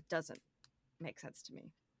magic. It doesn't make sense to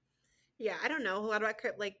me. Yeah, I don't know a lot about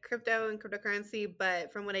crypto and cryptocurrency,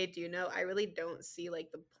 but from what I do know, I really don't see like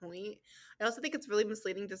the point. I also think it's really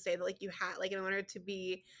misleading to say that like you had like in order to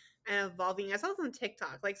be an evolving. I saw this on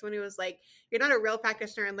TikTok, like someone who was like, "You're not a real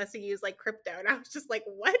practitioner unless you use like crypto," and I was just like,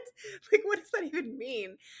 "What? Like, what does that even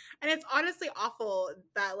mean?" And it's honestly awful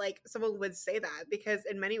that like someone would say that, because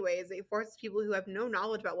in many ways it forces people who have no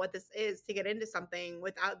knowledge about what this is to get into something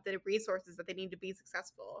without the resources that they need to be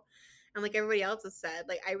successful. And like everybody else has said,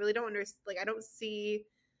 like I really don't understand, like I don't see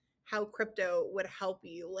how crypto would help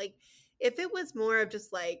you. Like if it was more of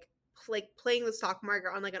just like playing the stock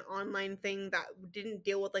market on like an online thing that didn't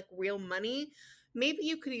deal with like real money, maybe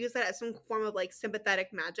you could use that as some form of like sympathetic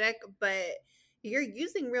magic, but you're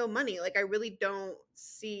using real money. Like I really don't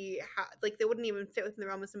see how like they wouldn't even fit within the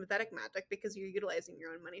realm of sympathetic magic, because you're utilizing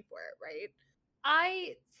your own money for it, right?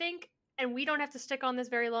 I think, and we don't have to stick on this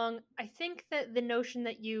very long, I think that the notion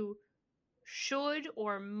that you should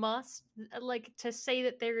or must, like to say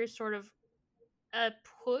that there is sort of a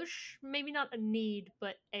push, maybe not a need,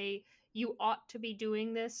 but a you ought to be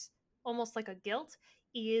doing this, almost like a guilt,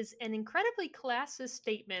 is an incredibly classist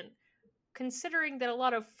statement considering that a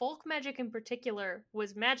lot of folk magic in particular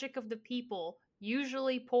was magic of the people,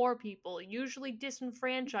 usually poor people, usually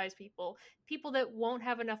disenfranchised people, people that won't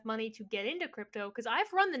have enough money to get into crypto. Because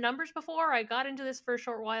I've run the numbers before. I got into this for a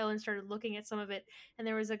short while and started looking at some of it, and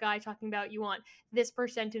there was a guy talking about you want this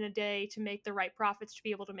percent in a day to make the right profits to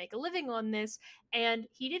be able to make a living on this. And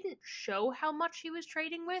he didn't show how much he was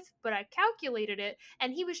trading with, but I calculated it,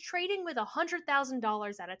 and he was trading with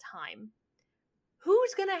 $100,000 at a time.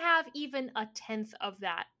 Who's going to have even a tenth of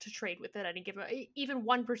that to trade with at any given, even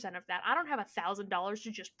 1% of that? I don't have $1,000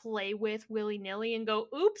 to just play with willy-nilly and go,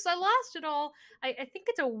 oops, I lost it all. I think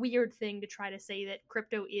it's a weird thing to try to say that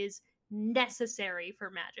crypto is necessary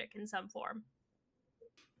for magic in some form.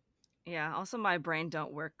 Yeah, also my brain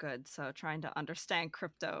don't work good, so trying to understand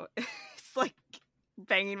crypto it's like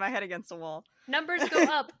banging my head against a wall. Numbers go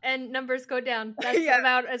up and numbers go down. That's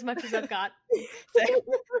about as much as I've got.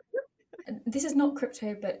 This is not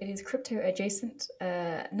crypto, but it is crypto adjacent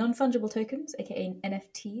non-fungible tokens, aka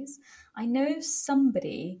NFTs. I know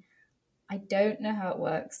somebody, I don't know how it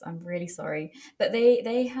works, I'm really sorry, but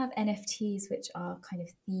they have NFTs which are kind of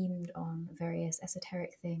themed on various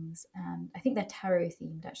esoteric things, and I think they're tarot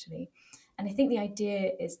themed actually. And I think the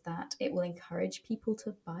idea is that it will encourage people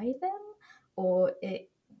to buy them, or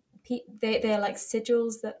they're like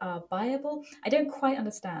sigils that are buyable. I don't quite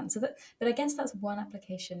understand. But I guess that's one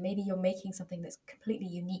application. Maybe you're making something that's completely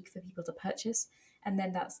unique for people to purchase, and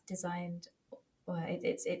then that's designed, or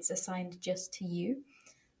it's assigned just to you.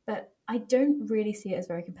 But I don't really see it as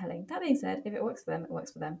very compelling. That being said, if it works for them, it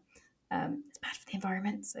works for them. It's bad for the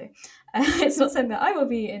environment, so it's not something that I will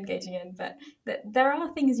be engaging in. But there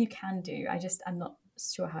are things you can do. I'm not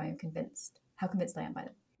sure how convinced I am by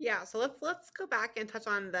them. Yeah, so let's go back and touch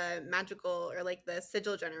on the magical or like the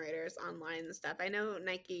sigil generators online and stuff. I know,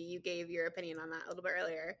 Nike, you gave your opinion on that a little bit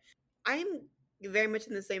earlier. I'm very much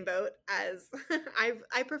in the same boat as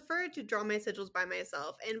I prefer to draw my sigils by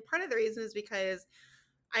myself, and part of the reason is because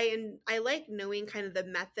I like knowing kind of the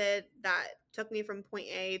method that took me from point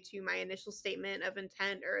A to my initial statement of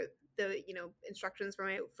intent, or the instructions for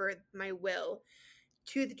my will,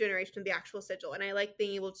 to the generation of the actual sigil, and I like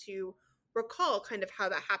being able to recall kind of how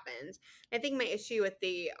that happened. I think my issue with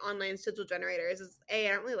the online sigil generators is A,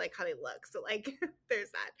 I don't really like how they look, so like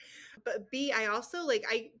there's that. But B, I also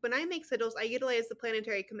when I make sigils, I utilize the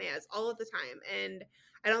planetary commands all of the time, and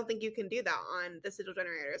I don't think you can do that on the sigil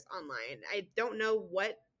generators online. I don't know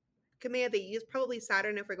what command they use, probably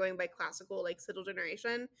Saturn if we're going by classical like sigil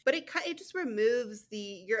generation, but it just removes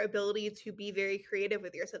your ability to be very creative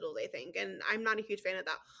with your sigils, I think, and I'm not a huge fan of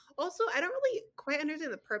that. Also, I don't really quite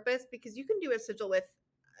understand the purpose, because you can do a sigil with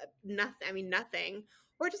nothing,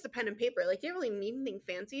 or just a pen and paper. Like, you don't really need anything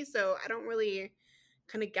fancy, so I don't really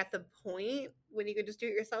kind of get the point when you could just do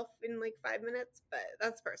it yourself in like 5 minutes, but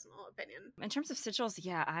that's personal opinion. In terms of sigils,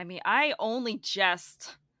 yeah, I mean, I only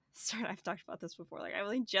just I've talked about this before. Like, I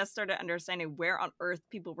really just started understanding where on earth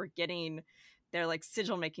people were getting their like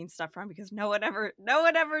sigil making stuff from, because no one ever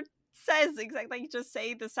says exactly. Like, you just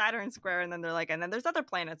say the Saturn square, and then they're like, and then there's other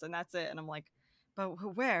planets, and that's it. And I'm like, but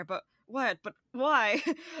where? But what? But why?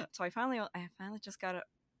 So I finally just got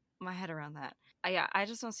my head around that. I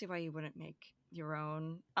just don't see why you wouldn't make your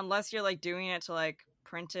own, unless you're like doing it to like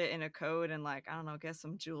print it in a code and like, I don't know, get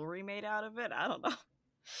some jewelry made out of it. I don't know.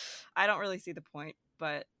 I don't really see the point,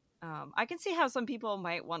 but I can see how some people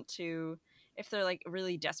might want to, if they're like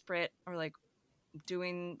really desperate, or like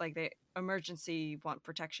doing like the emergency want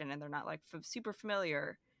protection, and they're not like super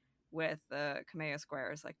familiar with the Kamea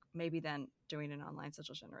squares, like maybe then doing an online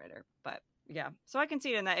sigil generator. But yeah, so I can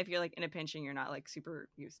see it in that if you're like in a pinch and you're not like super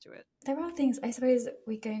used to it. There are things, I suppose,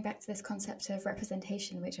 we're going back to this concept of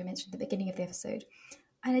representation, which I mentioned at the beginning of the episode.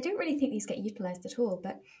 And I don't really think these get utilized at all,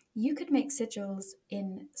 but you could make sigils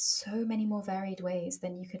in so many more varied ways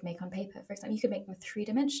than you could make on paper. For example, you could make them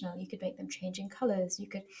three-dimensional, you could make them changing colors, you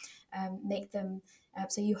could make them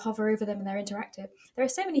so you hover over them and they're interactive. There are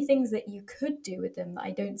so many things that you could do with them that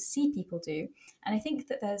I don't see people do. And I think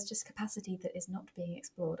that there's just capacity that is not being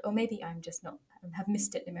explored. Or maybe I'm just not, have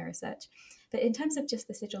missed it in my research. But in terms of just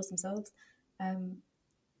the sigils themselves,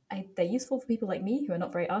 they're useful for people like me who are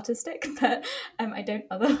not very artistic, but I don't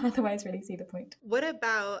otherwise really see the point. What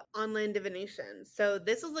about online divination? So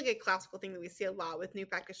this is like a classical thing that we see a lot with new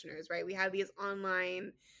practitioners, right? We have these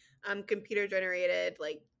online computer generated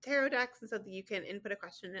like tarot decks and stuff that you can input a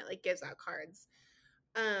question and it like gives out cards.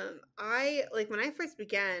 I like, when I first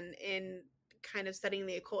began in kind of studying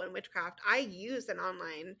the occult and witchcraft, I used an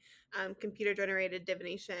online computer generated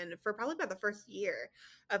divination for probably about the first year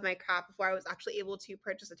of my craft before I was actually able to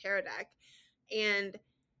purchase a tarot deck. And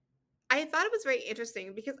I thought it was very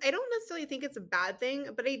interesting because I don't necessarily think it's a bad thing,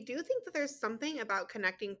 but I do think that there's something about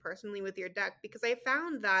connecting personally with your deck, because I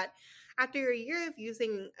found that after a year of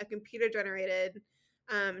using a computer generated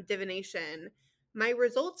divination, my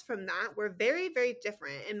results from that were very, very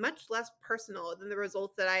different and much less personal than the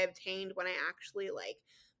results that I obtained when I actually like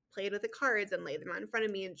played with the cards and laid them out in front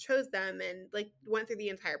of me and chose them and like went through the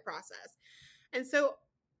entire process. And so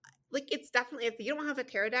like it's definitely, if you don't have a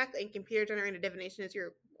tarot deck and computer generated divination is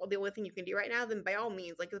your the only thing you can do right now, then by all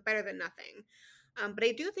means, like it's better than nothing. But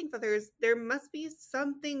I do think that there must be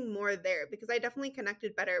something more there, because I definitely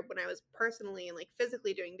connected better when I was personally and like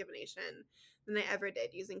physically doing divination than I ever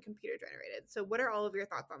did using computer generated. So what are all of your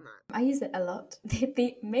thoughts on that? I use it a lot.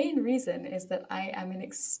 The main reason is that I am an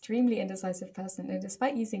extremely indecisive person, and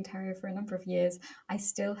despite using tarot for a number of years, I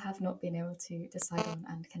still have not been able to decide on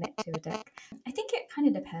and connect to a deck. I think it kind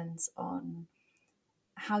of depends on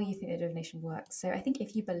how you think the divination works. So I think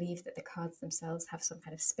if you believe that the cards themselves have some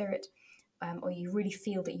kind of spirit, or you really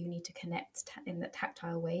feel that you need to connect in that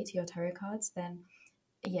tactile way to your tarot cards, then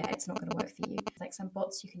yeah, it's not going to work for you. Like some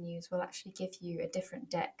bots you can use will actually give you a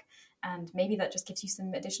different deck, and maybe that just gives you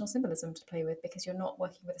some additional symbolism to play with, because you're not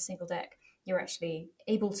working with a single deck. You're actually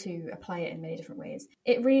able to apply it in many different ways.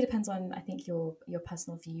 It really depends on, I think, your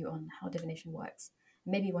personal view on how divination works.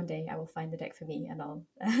 Maybe one day I will find the deck for me and I'll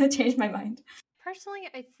change my mind. Personally,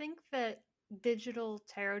 I think that digital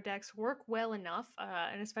tarot decks work well enough,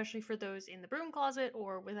 and especially for those in the broom closet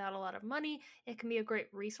or without a lot of money, it can be a great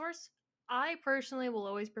resource. I personally will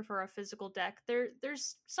always prefer a physical deck.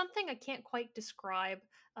 There's something I can't quite describe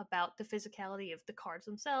about the physicality of the cards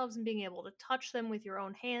themselves and being able to touch them with your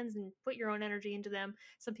own hands and put your own energy into them.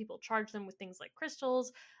 Some people charge them with things like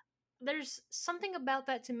crystals. There's something about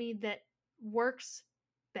that to me that works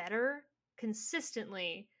better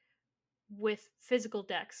consistently with physical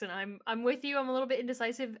decks, and I'm with you. I'm a little bit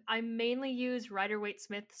indecisive. I mainly use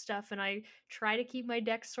Rider-Waite-Smith stuff, and I try to keep my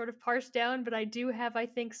decks sort of parsed down, but I do have, I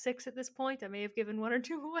think, 6 at this point. I may have given 1 or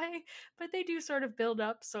 2 away, but they do sort of build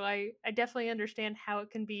up, so I definitely understand how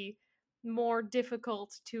it can be more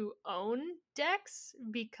difficult to own decks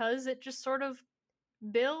because it just sort of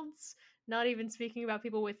builds. Not even speaking about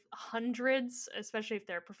people with hundreds, especially if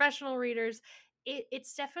they're professional readers.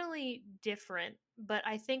 It's definitely different, but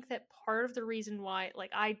I think that part of the reason why, like,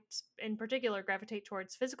 I in particular gravitate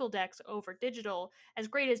towards physical decks over digital, as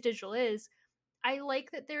great as digital is, I like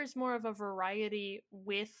that there's more of a variety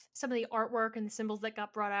with some of the artwork and the symbols that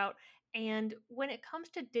got brought out. And when it comes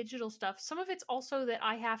to digital stuff, some of it's also that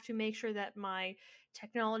I have to make sure that my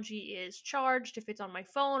technology is charged. If it's on my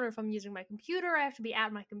phone or if I'm using my computer, I have to be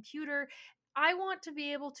at my computer. I want to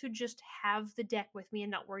be able to just have the deck with me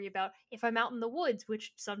and not worry about if I'm out in the woods,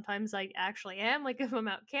 which sometimes I actually am. Like if I'm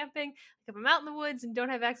out camping, like if I'm out in the woods and don't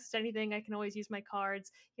have access to anything, I can always use my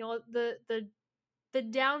cards. You know, the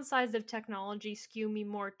downsides of technology skew me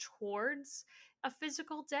more towards a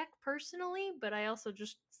physical deck personally, but I also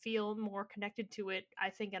just feel more connected to it, I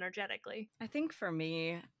think, energetically. I think for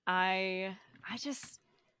me, I just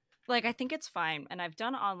like I think it's fine, and I've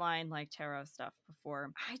done online like tarot stuff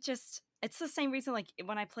before. It's the same reason like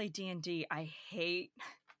when I play D&D, I hate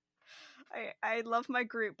I love my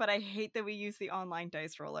group, but I hate that we use the online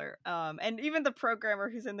dice roller. And even the programmer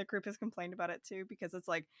who's in the group has complained about it too, because it's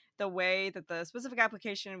like the way that the specific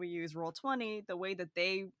application we use, Roll20, the way that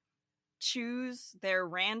they choose their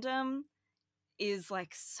random is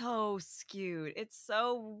like so skewed. It's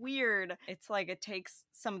so weird. It's like it takes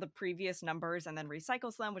some of the previous numbers and then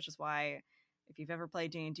recycles them, which is why if you've ever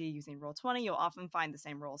played D&D using Roll20, you'll often find the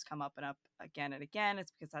same rolls come up and up again and again.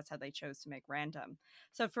 It's because that's how they chose to make random.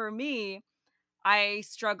 So for me, I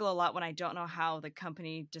struggle a lot when I don't know how the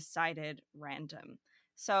company decided random.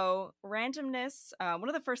 So randomness, one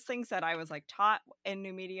of the first things that I was like taught in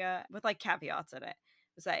new media with like caveats in it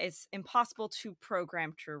was that it's impossible to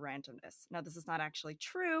program true randomness. Now, this is not actually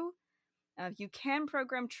true. You can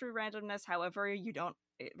program true randomness, however, you don't.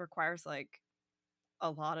 It requires like a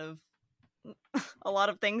lot of a lot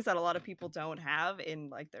of things that a lot of people don't have in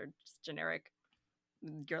like their just generic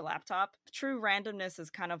your laptop. True randomness is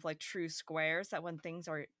kind of like true squares, that when things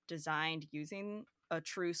are designed using a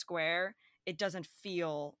true square, it doesn't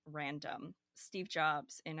feel random. Steve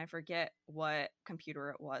Jobs, and I forget what computer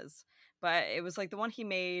it was, but it was like the one he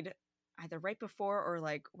made either right before or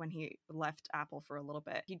like when he left Apple for a little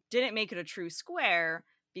bit. He didn't make it a true square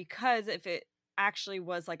because if it actually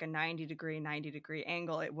was like a 90 degree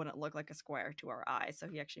angle, it wouldn't look like a square to our eye. So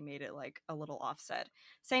he actually made it like a little offset.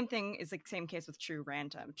 Same thing is the same case with true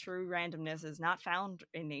random. True randomness is not found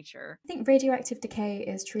in nature. I think radioactive decay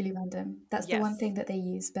is truly random. That's the one Yes. thing that they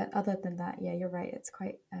use. But other than that, yeah, you're right. It's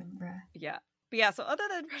quite rare. Yeah. But yeah, so other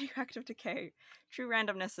than radioactive decay, true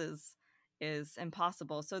randomness is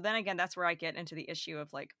impossible. So then again, that's where I get into the issue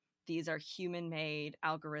of like, these are human-made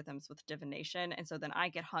algorithms with divination. And so then I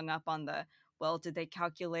get hung up on the, well, did they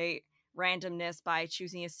calculate randomness by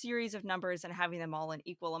choosing a series of numbers and having them all an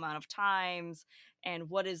equal amount of times? And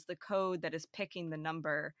what is the code that is picking the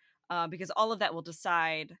number? Because all of that will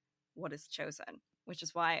decide what is chosen, which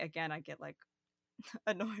is why, again, I get like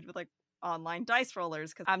annoyed with like online dice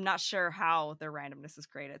rollers because I'm not sure how their randomness is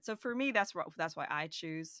created. So for me, that's why I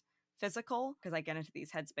choose physical, because I get into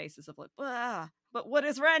these headspaces of like, but what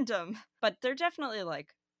is random? But they're definitely like,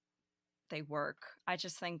 they work. I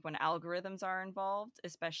just think when algorithms are involved,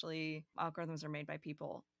 especially algorithms are made by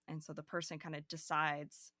people, and so the person kind of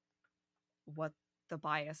decides what the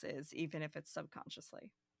bias is, even if it's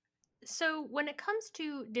subconsciously. So, when it comes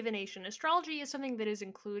to divination, astrology is something that is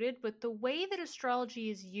included, but the way that astrology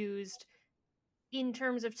is used in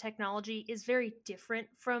terms of technology is very different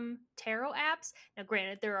from tarot apps. Now,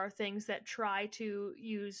 granted, there are things that try to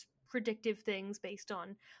use predictive things based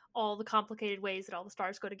on all the complicated ways that all the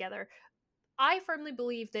stars go together. I firmly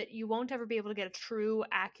believe that you won't ever be able to get a true,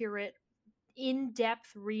 accurate, in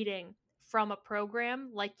depth reading from a program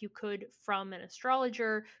like you could from an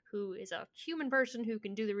astrologer who is a human person who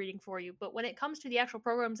can do the reading for you. But when it comes to the actual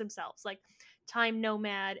programs themselves, like Time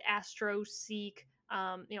Nomad, AstroSeek,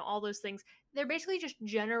 all those things, they're basically just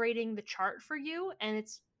generating the chart for you, and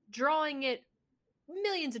it's drawing it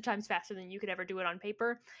millions of times faster than you could ever do it on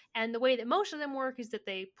paper. And the way that most of them work is that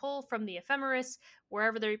they pull from the ephemeris,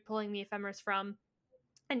 wherever they're pulling the ephemeris from,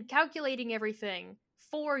 and calculating everything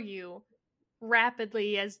for you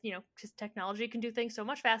rapidly, as because technology can do things so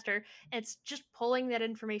much faster. And it's just pulling that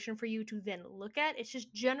information for you to then look at. It's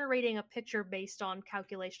just generating a picture based on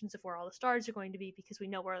calculations of where all the stars are going to be, because we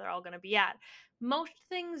know where they're all going to be at. Most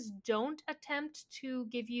things don't attempt to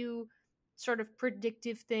give you sort of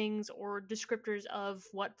predictive things or descriptors of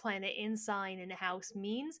what planet in sign in a house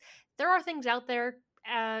means. There are things out there.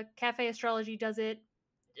 Cafe Astrology does it.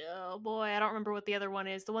 Oh boy, I don't remember what the other one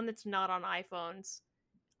is, the one that's not on iPhones.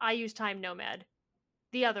 I use Time Nomad.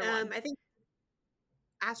 The other one. I think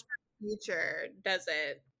Astro Future does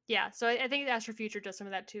it. Yeah, so I think Astro Future does some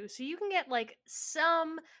of that too. So you can get like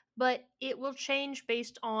some, but it will change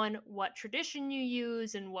based on what tradition you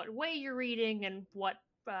use and what way you're reading and what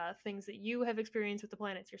things that you have experienced with the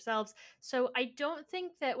planets yourselves. So I don't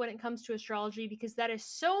think that when it comes to astrology, because that is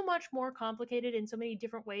so much more complicated in so many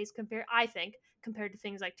different ways compared to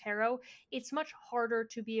things like tarot, it's much harder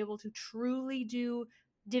to be able to truly do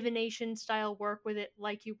divination style work with it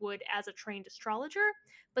like you would as a trained astrologer.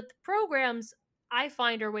 But the programs I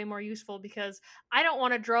find are way more useful, because I don't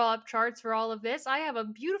want to draw up charts for all of this. I have a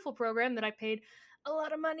beautiful program that I paid a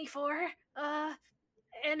lot of money for,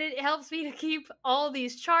 and it helps me to keep all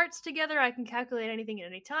these charts together. I can calculate anything at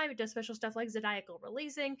any time. It does special stuff like zodiacal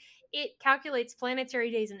releasing. It calculates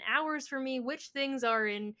planetary days and hours for me, which things are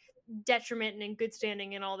in detriment and in good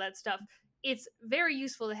standing and all that stuff. It's very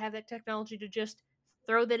useful to have that technology to just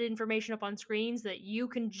throw that information up on screens that you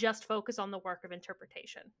can just focus on the work of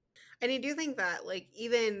interpretation. And I do think that, like,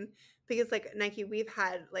 even because, like, Nike, we've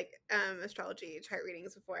had, like, astrology chart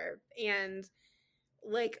readings before, and,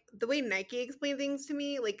 like, the way Nike explained things to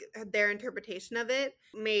me, like, their interpretation of it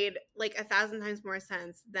made, like, 1,000 times more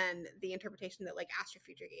sense than the interpretation that, like,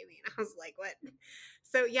 Astrofuture gave me. And I was like, what?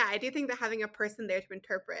 So, yeah, I do think that having a person there to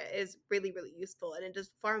interpret is really, really useful, and it does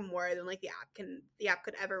far more than, like, the app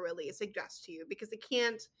could ever really suggest to you, because it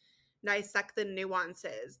can't dissect the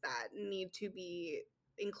nuances that need to be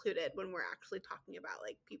included when we're actually talking about,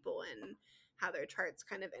 like, people and how their charts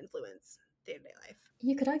kind of influence day-to-day life.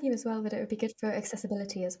 You could argue as well that it would be good for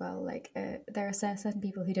accessibility as well. Like there are certain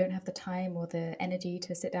people who don't have the time or the energy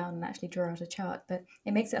to sit down and actually draw out a chart, but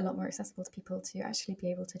it makes it a lot more accessible to people to actually be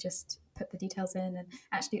able to just put the details in and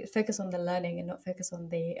actually focus on the learning and not focus on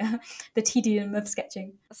the the tedium of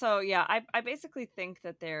sketching. So yeah, I basically think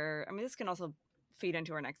that this can also feed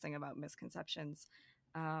into our next thing about misconceptions.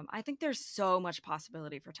 I think there's so much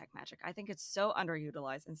possibility for tech magic. I think it's so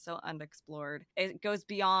underutilized and so unexplored. It goes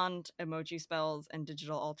beyond emoji spells and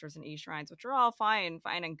digital altars and e-shrines, which are all fine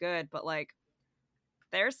and good, but like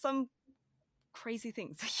there's some crazy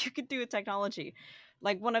things that you could do with technology.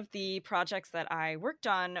 Like one of the projects that I worked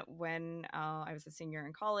on when I was a senior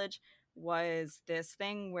in college was this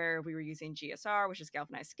thing where we were using GSR, which is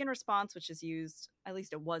galvanized skin response, which is used, at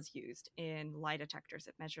least it was used, in lie detectors.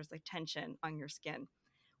 It measures like tension on your skin.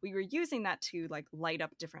 We were using that to like light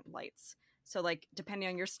up different lights. So like depending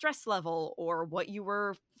on your stress level or what you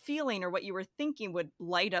were feeling or what you were thinking would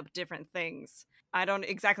light up different things. I don't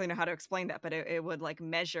exactly know how to explain that, but it would like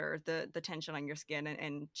measure the tension on your skin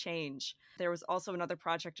and change. There was also another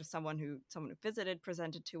project of someone who visited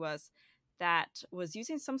presented to us that was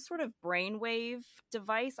using some sort of brainwave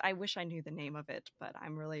device. I wish I knew the name of it, but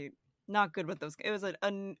I'm really not good with those. It was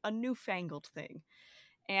a newfangled thing.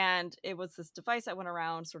 And it was this device that went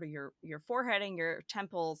around sort of your forehead and your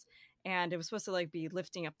temples, and it was supposed to like be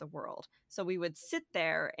lifting up the world. So we would sit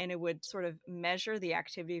there and it would sort of measure the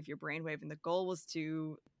activity of your brainwave, and the goal was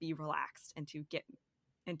to be relaxed and to get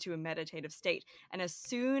into a meditative state. And as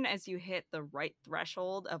soon as you hit the right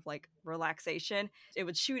threshold of like relaxation, it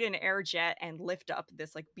would shoot an air jet and lift up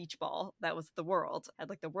this like beach ball that was the world, had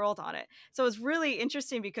like the world on it. So it was really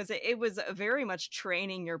interesting because it was very much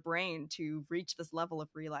training your brain to reach this level of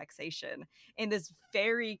relaxation in this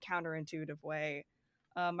very counterintuitive way.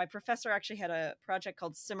 My professor actually had a project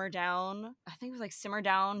called Simmer Down. I think it was like Simmer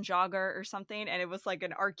Down Jogger or something. And it was like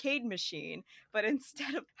an arcade machine. But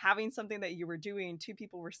instead of having something that you were doing, two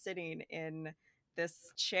people were sitting in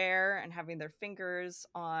this chair and having their fingers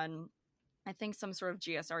on, I think, some sort of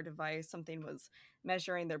GSR device. Something was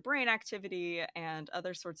measuring their brain activity and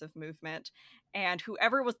other sorts of movement. And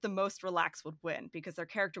whoever was the most relaxed would win because their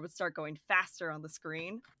character would start going faster on the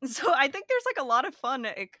screen. So I think there's like a lot of fun,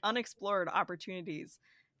 unexplored opportunities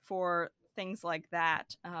for things like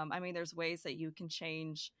that. I mean, there's ways that you can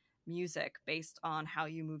change music based on how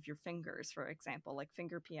you move your fingers, for example, like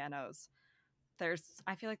finger pianos.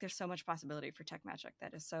 I feel like there's so much possibility for tech magic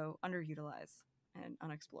that is so underutilized and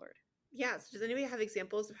unexplored. Yeah, so does anybody have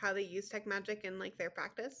examples of how they use tech magic in like their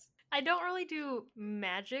practice? I don't really do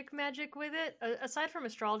magic with it. Aside from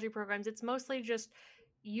astrology programs, it's mostly just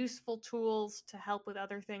useful tools to help with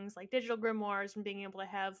other things like digital grimoires and being able to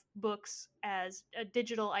have books as a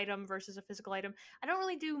digital item versus a physical item. I don't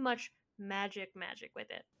really do much magic with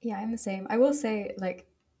it. Yeah, I'm the same. I will say, like,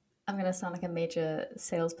 I'm going to sound like a major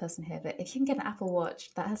salesperson here, but if you can get an Apple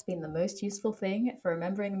Watch, that has been the most useful thing for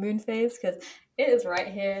remembering the moon phase because it is right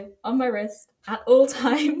here on my wrist at all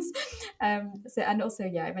times. And also,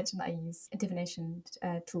 yeah, I mentioned that I use divination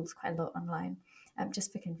tools quite a lot online,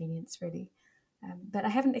 just for convenience, really. But I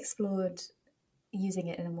haven't explored using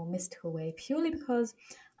it in a more mystical way purely because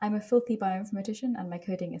I'm a filthy bioinformatician and my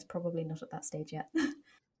coding is probably not at that stage yet.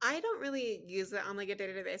 I don't really use it on like a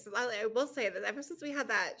day-to-day basis. I will say that ever since we had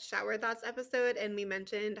that shower thoughts episode and we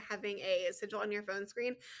mentioned having a sigil on your phone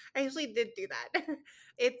screen, I usually did do that.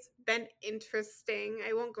 It's been interesting.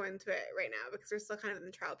 I won't go into it right now because we're still kind of in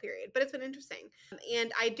the trial period, but it's been interesting.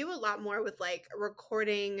 And I do a lot more with like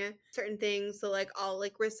recording certain things. So like I'll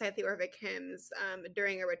like recite the Orphic hymns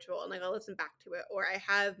during a ritual and like I'll listen back to it. Or I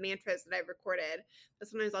have mantras that I've recorded, but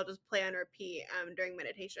sometimes I'll just play on repeat during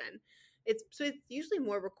meditation. It's usually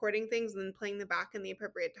more recording things and then playing them back in the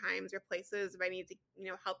appropriate times or places if I need to,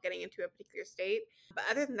 help getting into a particular state. But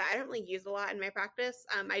other than that, I don't really use a lot in my practice.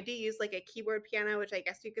 I do use like a keyboard piano, which I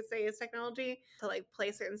guess you could say is technology, to like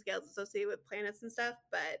play certain scales associated with planets and stuff.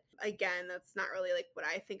 But again, that's not really like what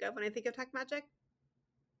I think of when I think of tech magic.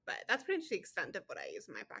 But that's pretty much the extent of what I use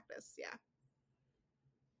in my practice. Yeah.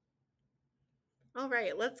 All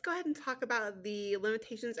right, let's go ahead and talk about the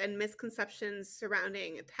limitations and misconceptions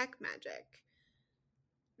surrounding tech magic.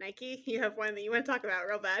 Nike, you have one that you want to talk about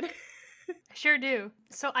real bad. I sure do.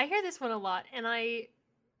 So I hear this one a lot, and I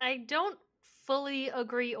don't fully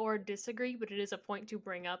agree or disagree, but it is a point to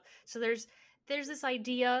bring up. So there's this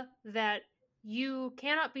idea that you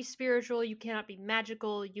cannot be spiritual, you cannot be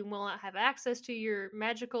magical, you will not have access to your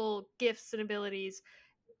magical gifts and abilities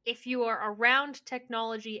if you are around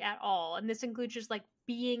technology at all. And this includes just like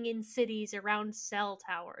being in cities around cell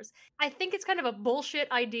towers. I think it's kind of a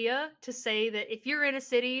bullshit idea to say that if you're in a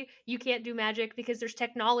city, you can't do magic because there's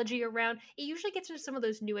technology around. It usually gets into some of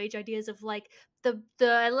those new age ideas of like the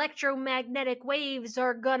electromagnetic waves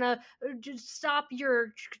are gonna just stop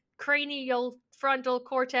your cranial frontal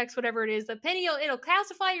cortex, whatever it is, the pineal, it'll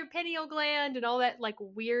calcify your pineal gland and all that like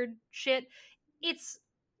weird shit. It's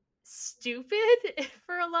stupid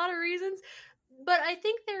for a lot of reasons, but I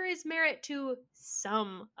think there is merit to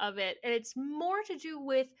some of it, and it's more to do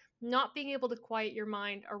with not being able to quiet your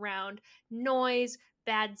mind around noise,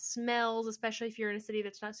 bad smells, especially if you're in a city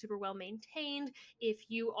that's not super well maintained. If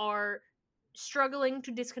you are struggling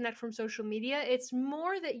to disconnect from social media, it's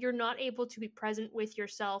more that you're not able to be present with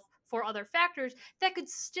yourself for other factors that could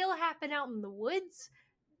still happen out in the woods.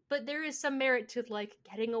 But there is some merit to like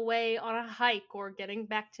getting away on a hike or getting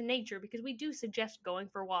back to nature, because we do suggest going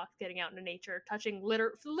for walks, getting out into nature, touching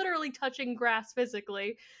literally touching grass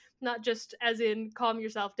physically, not just as in calm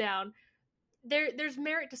yourself down. there's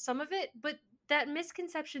merit to some of it, but that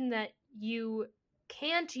misconception that you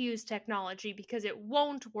can't use technology because it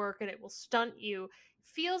won't work and it will stunt you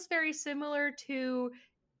feels very similar to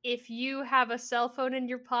if you have a cell phone in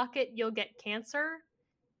your pocket, you'll get cancer.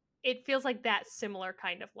 It feels like that similar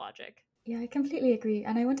kind of logic. Yeah, I completely agree.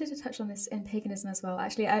 And I wanted to touch on this in paganism as well.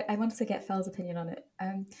 Actually, I wanted to get Fel's opinion on it.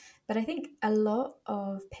 But I think a lot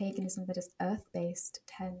of paganism that is earth-based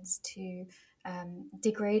tends to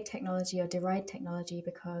degrade technology or deride technology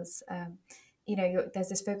because, there's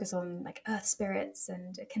this focus on like earth spirits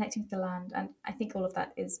and connecting to the land. And I think all of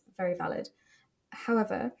that is very valid.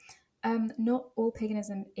 However, not all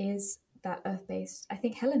paganism is that earth-based. I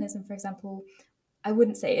think Hellenism, for example, I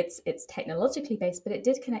wouldn't say it's technologically based, but it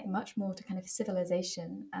did connect much more to kind of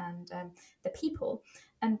civilization and the people.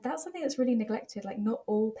 And that's something that's really neglected. Like, not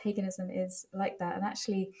all paganism is like that. And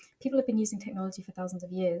actually, people have been using technology for thousands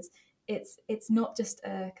of years. It's not just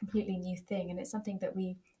a completely new thing. And it's something that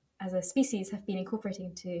we, as a species, have been incorporating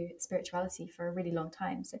into spirituality for a really long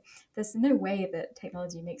time. So there's no way that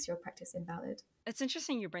technology makes your practice invalid. It's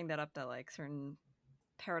interesting you bring that up, that like certain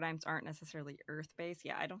paradigms aren't necessarily earth-based.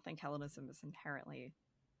 Yeah, I don't think Hellenism is inherently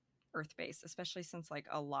earth-based, especially since like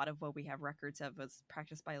a lot of what we have records of was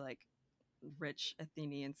practiced by like rich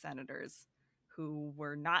Athenian senators who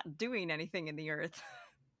were not doing anything in the earth.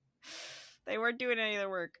 They weren't doing any of the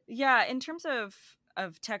work. Yeah, in terms of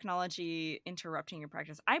technology interrupting your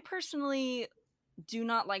practice, I personally do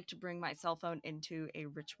not like to bring my cell phone into a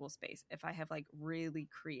ritual space if I have like really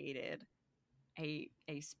created a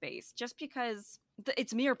space, just because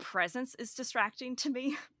its mere presence is distracting to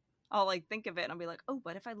me. I'll like think of it and I'll be like, oh,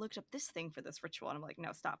 but if I looked up this thing for this ritual, and I'm like,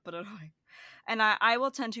 no, stop, put it away. And I will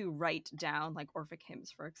tend to write down like Orphic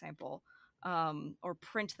hymns, for example, or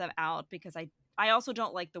print them out, because I also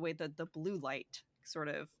don't like the way that the blue light sort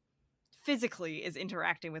of physically is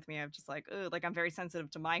interacting with me. I'm just like, oh, like I'm very sensitive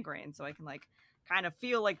to migraine, so I can like kind of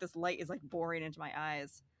feel like this light is like boring into my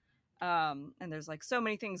eyes. And there's like so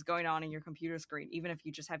many things going on in your computer screen, even if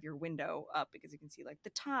you just have your window up, because you can see like the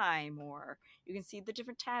time, or you can see the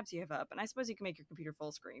different tabs you have up. And I suppose you can make your computer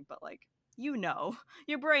full screen, but like, your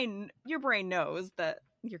brain knows that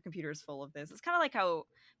your computer is full of this. It's kind of like how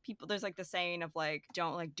there's like the saying of like,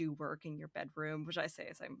 don't like do work in your bedroom, which I say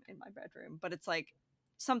as I'm in my bedroom, but it's like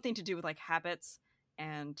something to do with like habits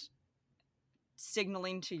and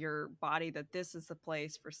signaling to your body that this is a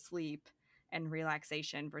place for sleep and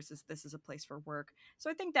relaxation versus this is a place for work. So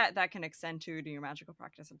I think that can extend to your magical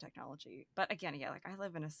practice of technology. But again, yeah, like I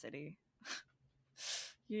live in a city.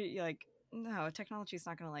 you like, no, technology is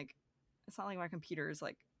not gonna like, it's not like my computer is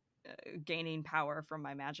like gaining power from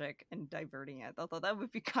my magic and diverting it. Although that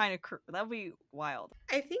would be kind of that would be wild.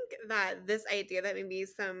 I think that this idea that maybe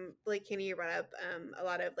some, like Kenny, you brought up, a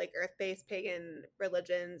lot of like earth-based pagan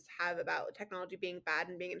religions have about technology being bad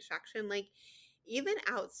and being a distraction. Like, even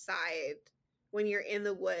outside, when you're in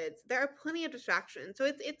the woods, there are plenty of distractions. So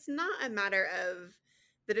it's not a matter of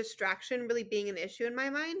the distraction really being an issue in my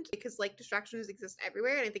mind, because like distractions exist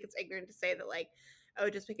everywhere. And I think it's ignorant to say that like, oh,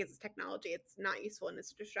 just because it's technology, it's not useful and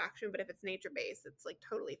it's a distraction. But if it's nature-based, it's like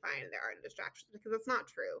totally fine and there aren't distractions, because that's not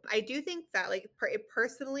true. I do think that like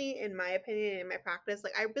personally, in my opinion, in my practice,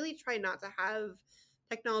 like I really try not to have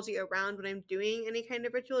technology around when I'm doing any kind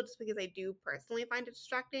of ritual, just because I do personally find it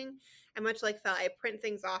distracting. And much like Fel, I print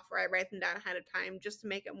things off or I write them down ahead of time just to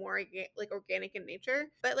make it more like organic in nature.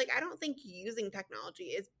 But like, I don't think using technology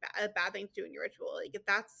is a bad thing to do in your ritual. Like, if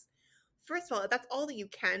that's, first of all, if that's all that you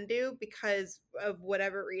can do because of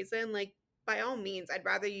whatever reason, like, by all means, I'd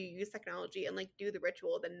rather you use technology and like do the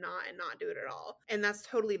ritual than not, and not do it at all. And that's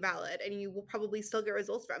totally valid, and you will probably still get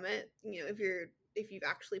results from it, if you've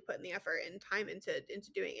actually put in the effort and time into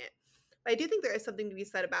doing it. But I do think there is something to be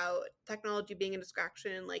said about technology being a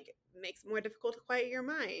distraction, like makes it more difficult to quiet your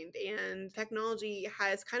mind. And technology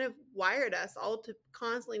has kind of wired us all to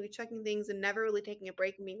constantly be checking things and never really taking a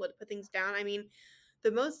break and being able to put things down. I mean,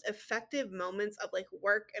 the most effective moments of like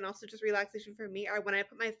work and also just relaxation for me are when I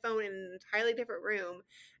put my phone in an entirely different room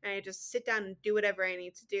and I just sit down and do whatever I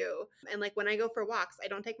need to do. And like when I go for walks, I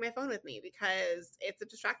don't take my phone with me because it's a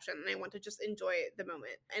distraction and I want to just enjoy the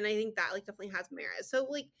moment. And I think that like definitely has merit. So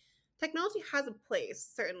like, technology has a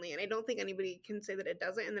place, certainly, and I don't think anybody can say that it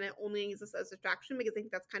doesn't and that it only exists as a distraction, because I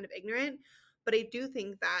think that's kind of ignorant. But I do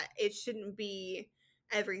think that it shouldn't be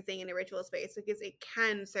everything in a ritual space, because it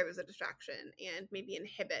can serve as a distraction and maybe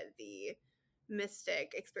inhibit the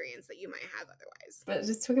mystic experience that you might have otherwise. But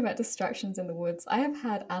just talking about distractions in the woods, I have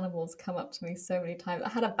had animals come up to me so many times. I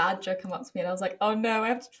had a badger come up to me and I was like, oh no, I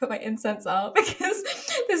have to put my incense out because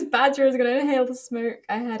this badger is going to inhale the smoke.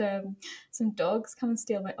 I had some dogs come and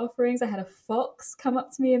steal my offerings. I had a fox come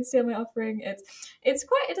up to me and steal my offering. It's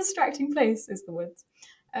quite a distracting place, is the woods.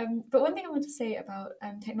 But one thing I want to say about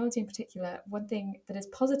technology in particular, one thing that is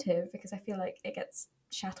positive, because I feel like it gets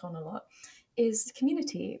shat on a lot, is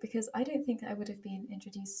community, because I don't think I would have been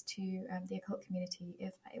introduced to the occult community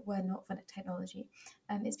if it were not for technology.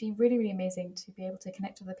 It's been really, really amazing to be able to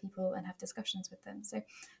connect with other people and have discussions with them. So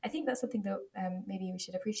I think that's something that maybe we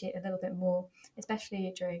should appreciate a little bit more,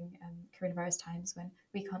 especially during coronavirus times when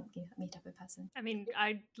we can't meet up in person. I mean,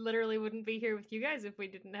 I literally wouldn't be here with you guys if we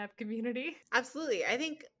didn't have community. Absolutely. I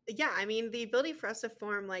think, yeah, I mean, the ability for us to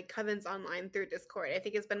form like covens online through Discord, I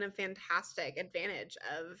think has been a fantastic advantage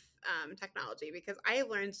of technology, because I have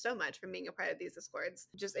learned so much from being a part of these Discords,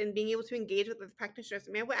 just in being able to engage with the practitioners.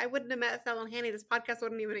 I mean, I wouldn't have met Fel and Hanny. This podcast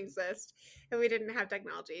wouldn't even exist if we didn't have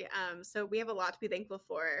technology. So we have a lot to be thankful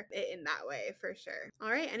for in that way, for sure.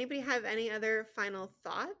 All right. Anybody have any other final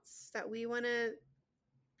thoughts that we want to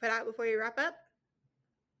put out before we wrap up?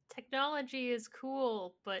 Technology is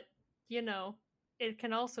cool, but, you know, it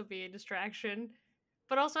can also be a distraction.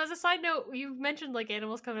 But also, as a side note, you mentioned like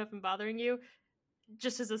animals coming up and bothering you.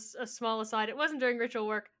 Just as a small aside, it wasn't during ritual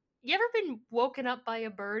work. You ever been woken up by a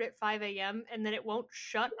bird at 5 a.m. and then it won't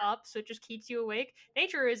shut up, so it just keeps you awake?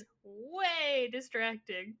 Nature is way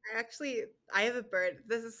distracting. Actually, I have a bird.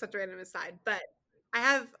 This is such a random aside, but I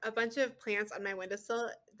have a bunch of plants on my windowsill,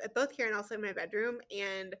 both here and also in my bedroom,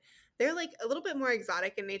 and they're like a little bit more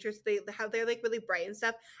exotic in nature. So they're like really bright and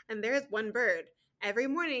stuff. And there is one bird every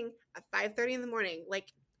morning at 5:30 in the morning,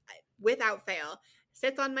 like without fail,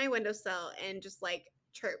 sits on my windowsill and just like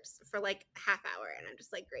chirps for like half hour. And I'm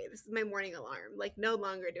just like, great, this is my morning alarm. Like, no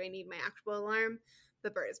longer do I need my actual alarm. The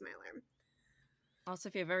bird is my alarm. Also,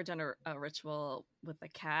 if you've ever done a ritual with a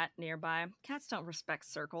cat nearby, cats don't respect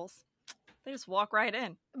circles. They just walk right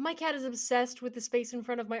in. My cat is obsessed with the space in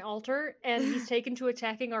front of my altar, and he's taken to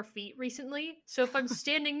attacking our feet recently. So if I'm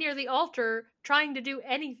standing near the altar trying to do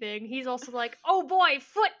anything, he's also like, oh boy,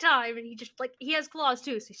 foot time! And he has claws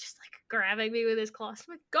too, so he's just like grabbing me with his claws.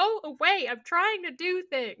 I'm like, go away, I'm trying to do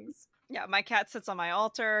things. Yeah, my cat sits on my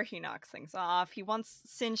altar, he knocks things off. He once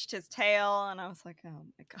singed his tail, and I was like, oh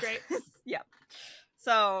my god. Great. Yeah.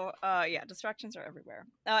 So, yeah, distractions are everywhere.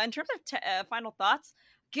 In terms of final thoughts,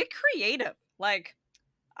 get creative. Like,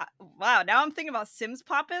 wow, now I'm thinking about Sims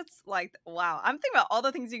puppets. Like, wow, I'm thinking about all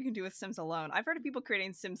the things you can do with Sims alone. I've heard of people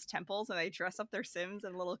creating Sims temples and they dress up their Sims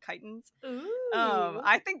in little chitons. Ooh.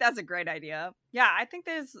 I think that's a great idea. Yeah, I think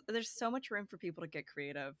there's so much room for people to get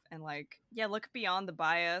creative and like, yeah, look beyond the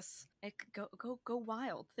bias. Go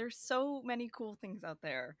wild. There's so many cool things out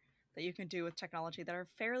there that you can do with technology that are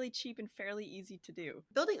fairly cheap and fairly easy to do.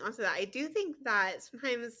 Building onto that, I do think that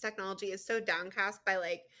sometimes technology is so downcast by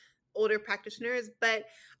like older practitioners, but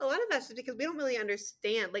a lot of that's just because we don't really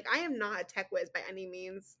understand. Like, I am not a tech whiz by any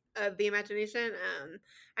means of the imagination.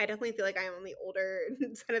 I definitely feel like I am on the older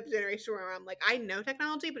side of the generation where I'm like, I know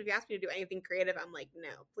technology, but if you ask me to do anything creative, I'm like,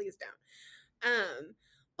 no, please don't.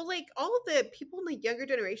 But like all of the people in the younger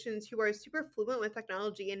generations who are super fluent with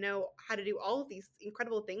technology and know how to do all of these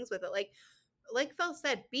incredible things with it, like Fel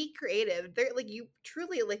said, be creative. They're like, you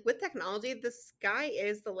truly, like, with technology, the sky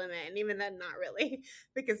is the limit, and even then not really,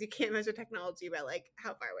 because you can't measure technology by like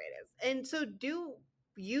how far away it is. And so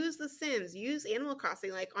use the Sims, use Animal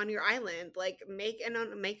Crossing like on your island, like make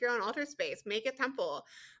your own altar space, make a temple.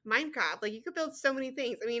 Minecraft, like, you could build so many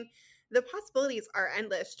things. I mean, the possibilities are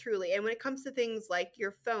endless, truly. And when it comes to things like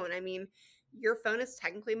your phone, I mean, your phone is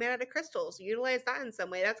technically made out of crystals. Utilize that in some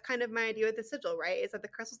way. That's kind of my idea with the sigil, right? Is that the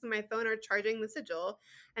crystals in my phone are charging the sigil,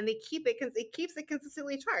 and it keeps it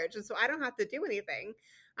consistently charged, and so I don't have to do anything.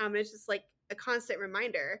 It's just like a constant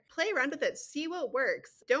reminder. Play around with it. See what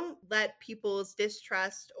works. Don't let people's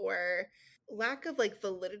distrust or lack of like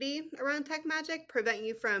validity around tech magic prevent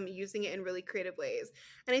you from using it in really creative ways.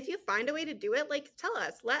 And if you find a way to do it, like, tell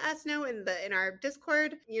us, let us know in our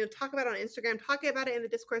Discord, talk about it on Instagram, talk about it in the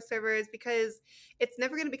Discord servers, because it's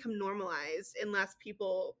never going to become normalized unless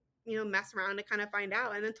people mess around to kind of find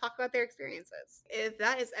out and then talk about their experiences. If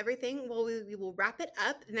that is everything, well, we will wrap it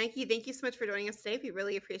up. Nike, thank you so much for joining us today. We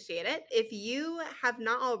really appreciate it. If you have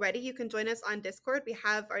not already, you can join us on Discord. We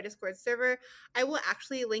have our Discord server. I will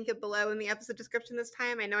actually link it below in the episode description this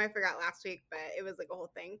time. I know I forgot last week, but it was like a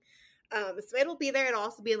whole thing. So it'll be there. It'll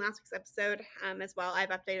also be in last week's episode as well. I've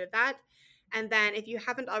updated that. And then if you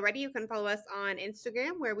haven't already, you can follow us on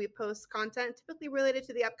Instagram, where we post content typically related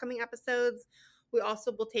to the upcoming episodes. We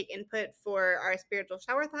also will take input for our spiritual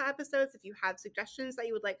shower thought episodes. If you have suggestions that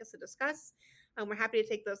you would like us to discuss, we're happy to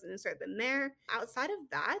take those and insert them there. Outside of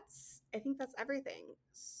that, I think that's everything.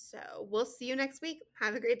 So we'll see you next week.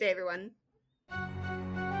 Have a great day, everyone.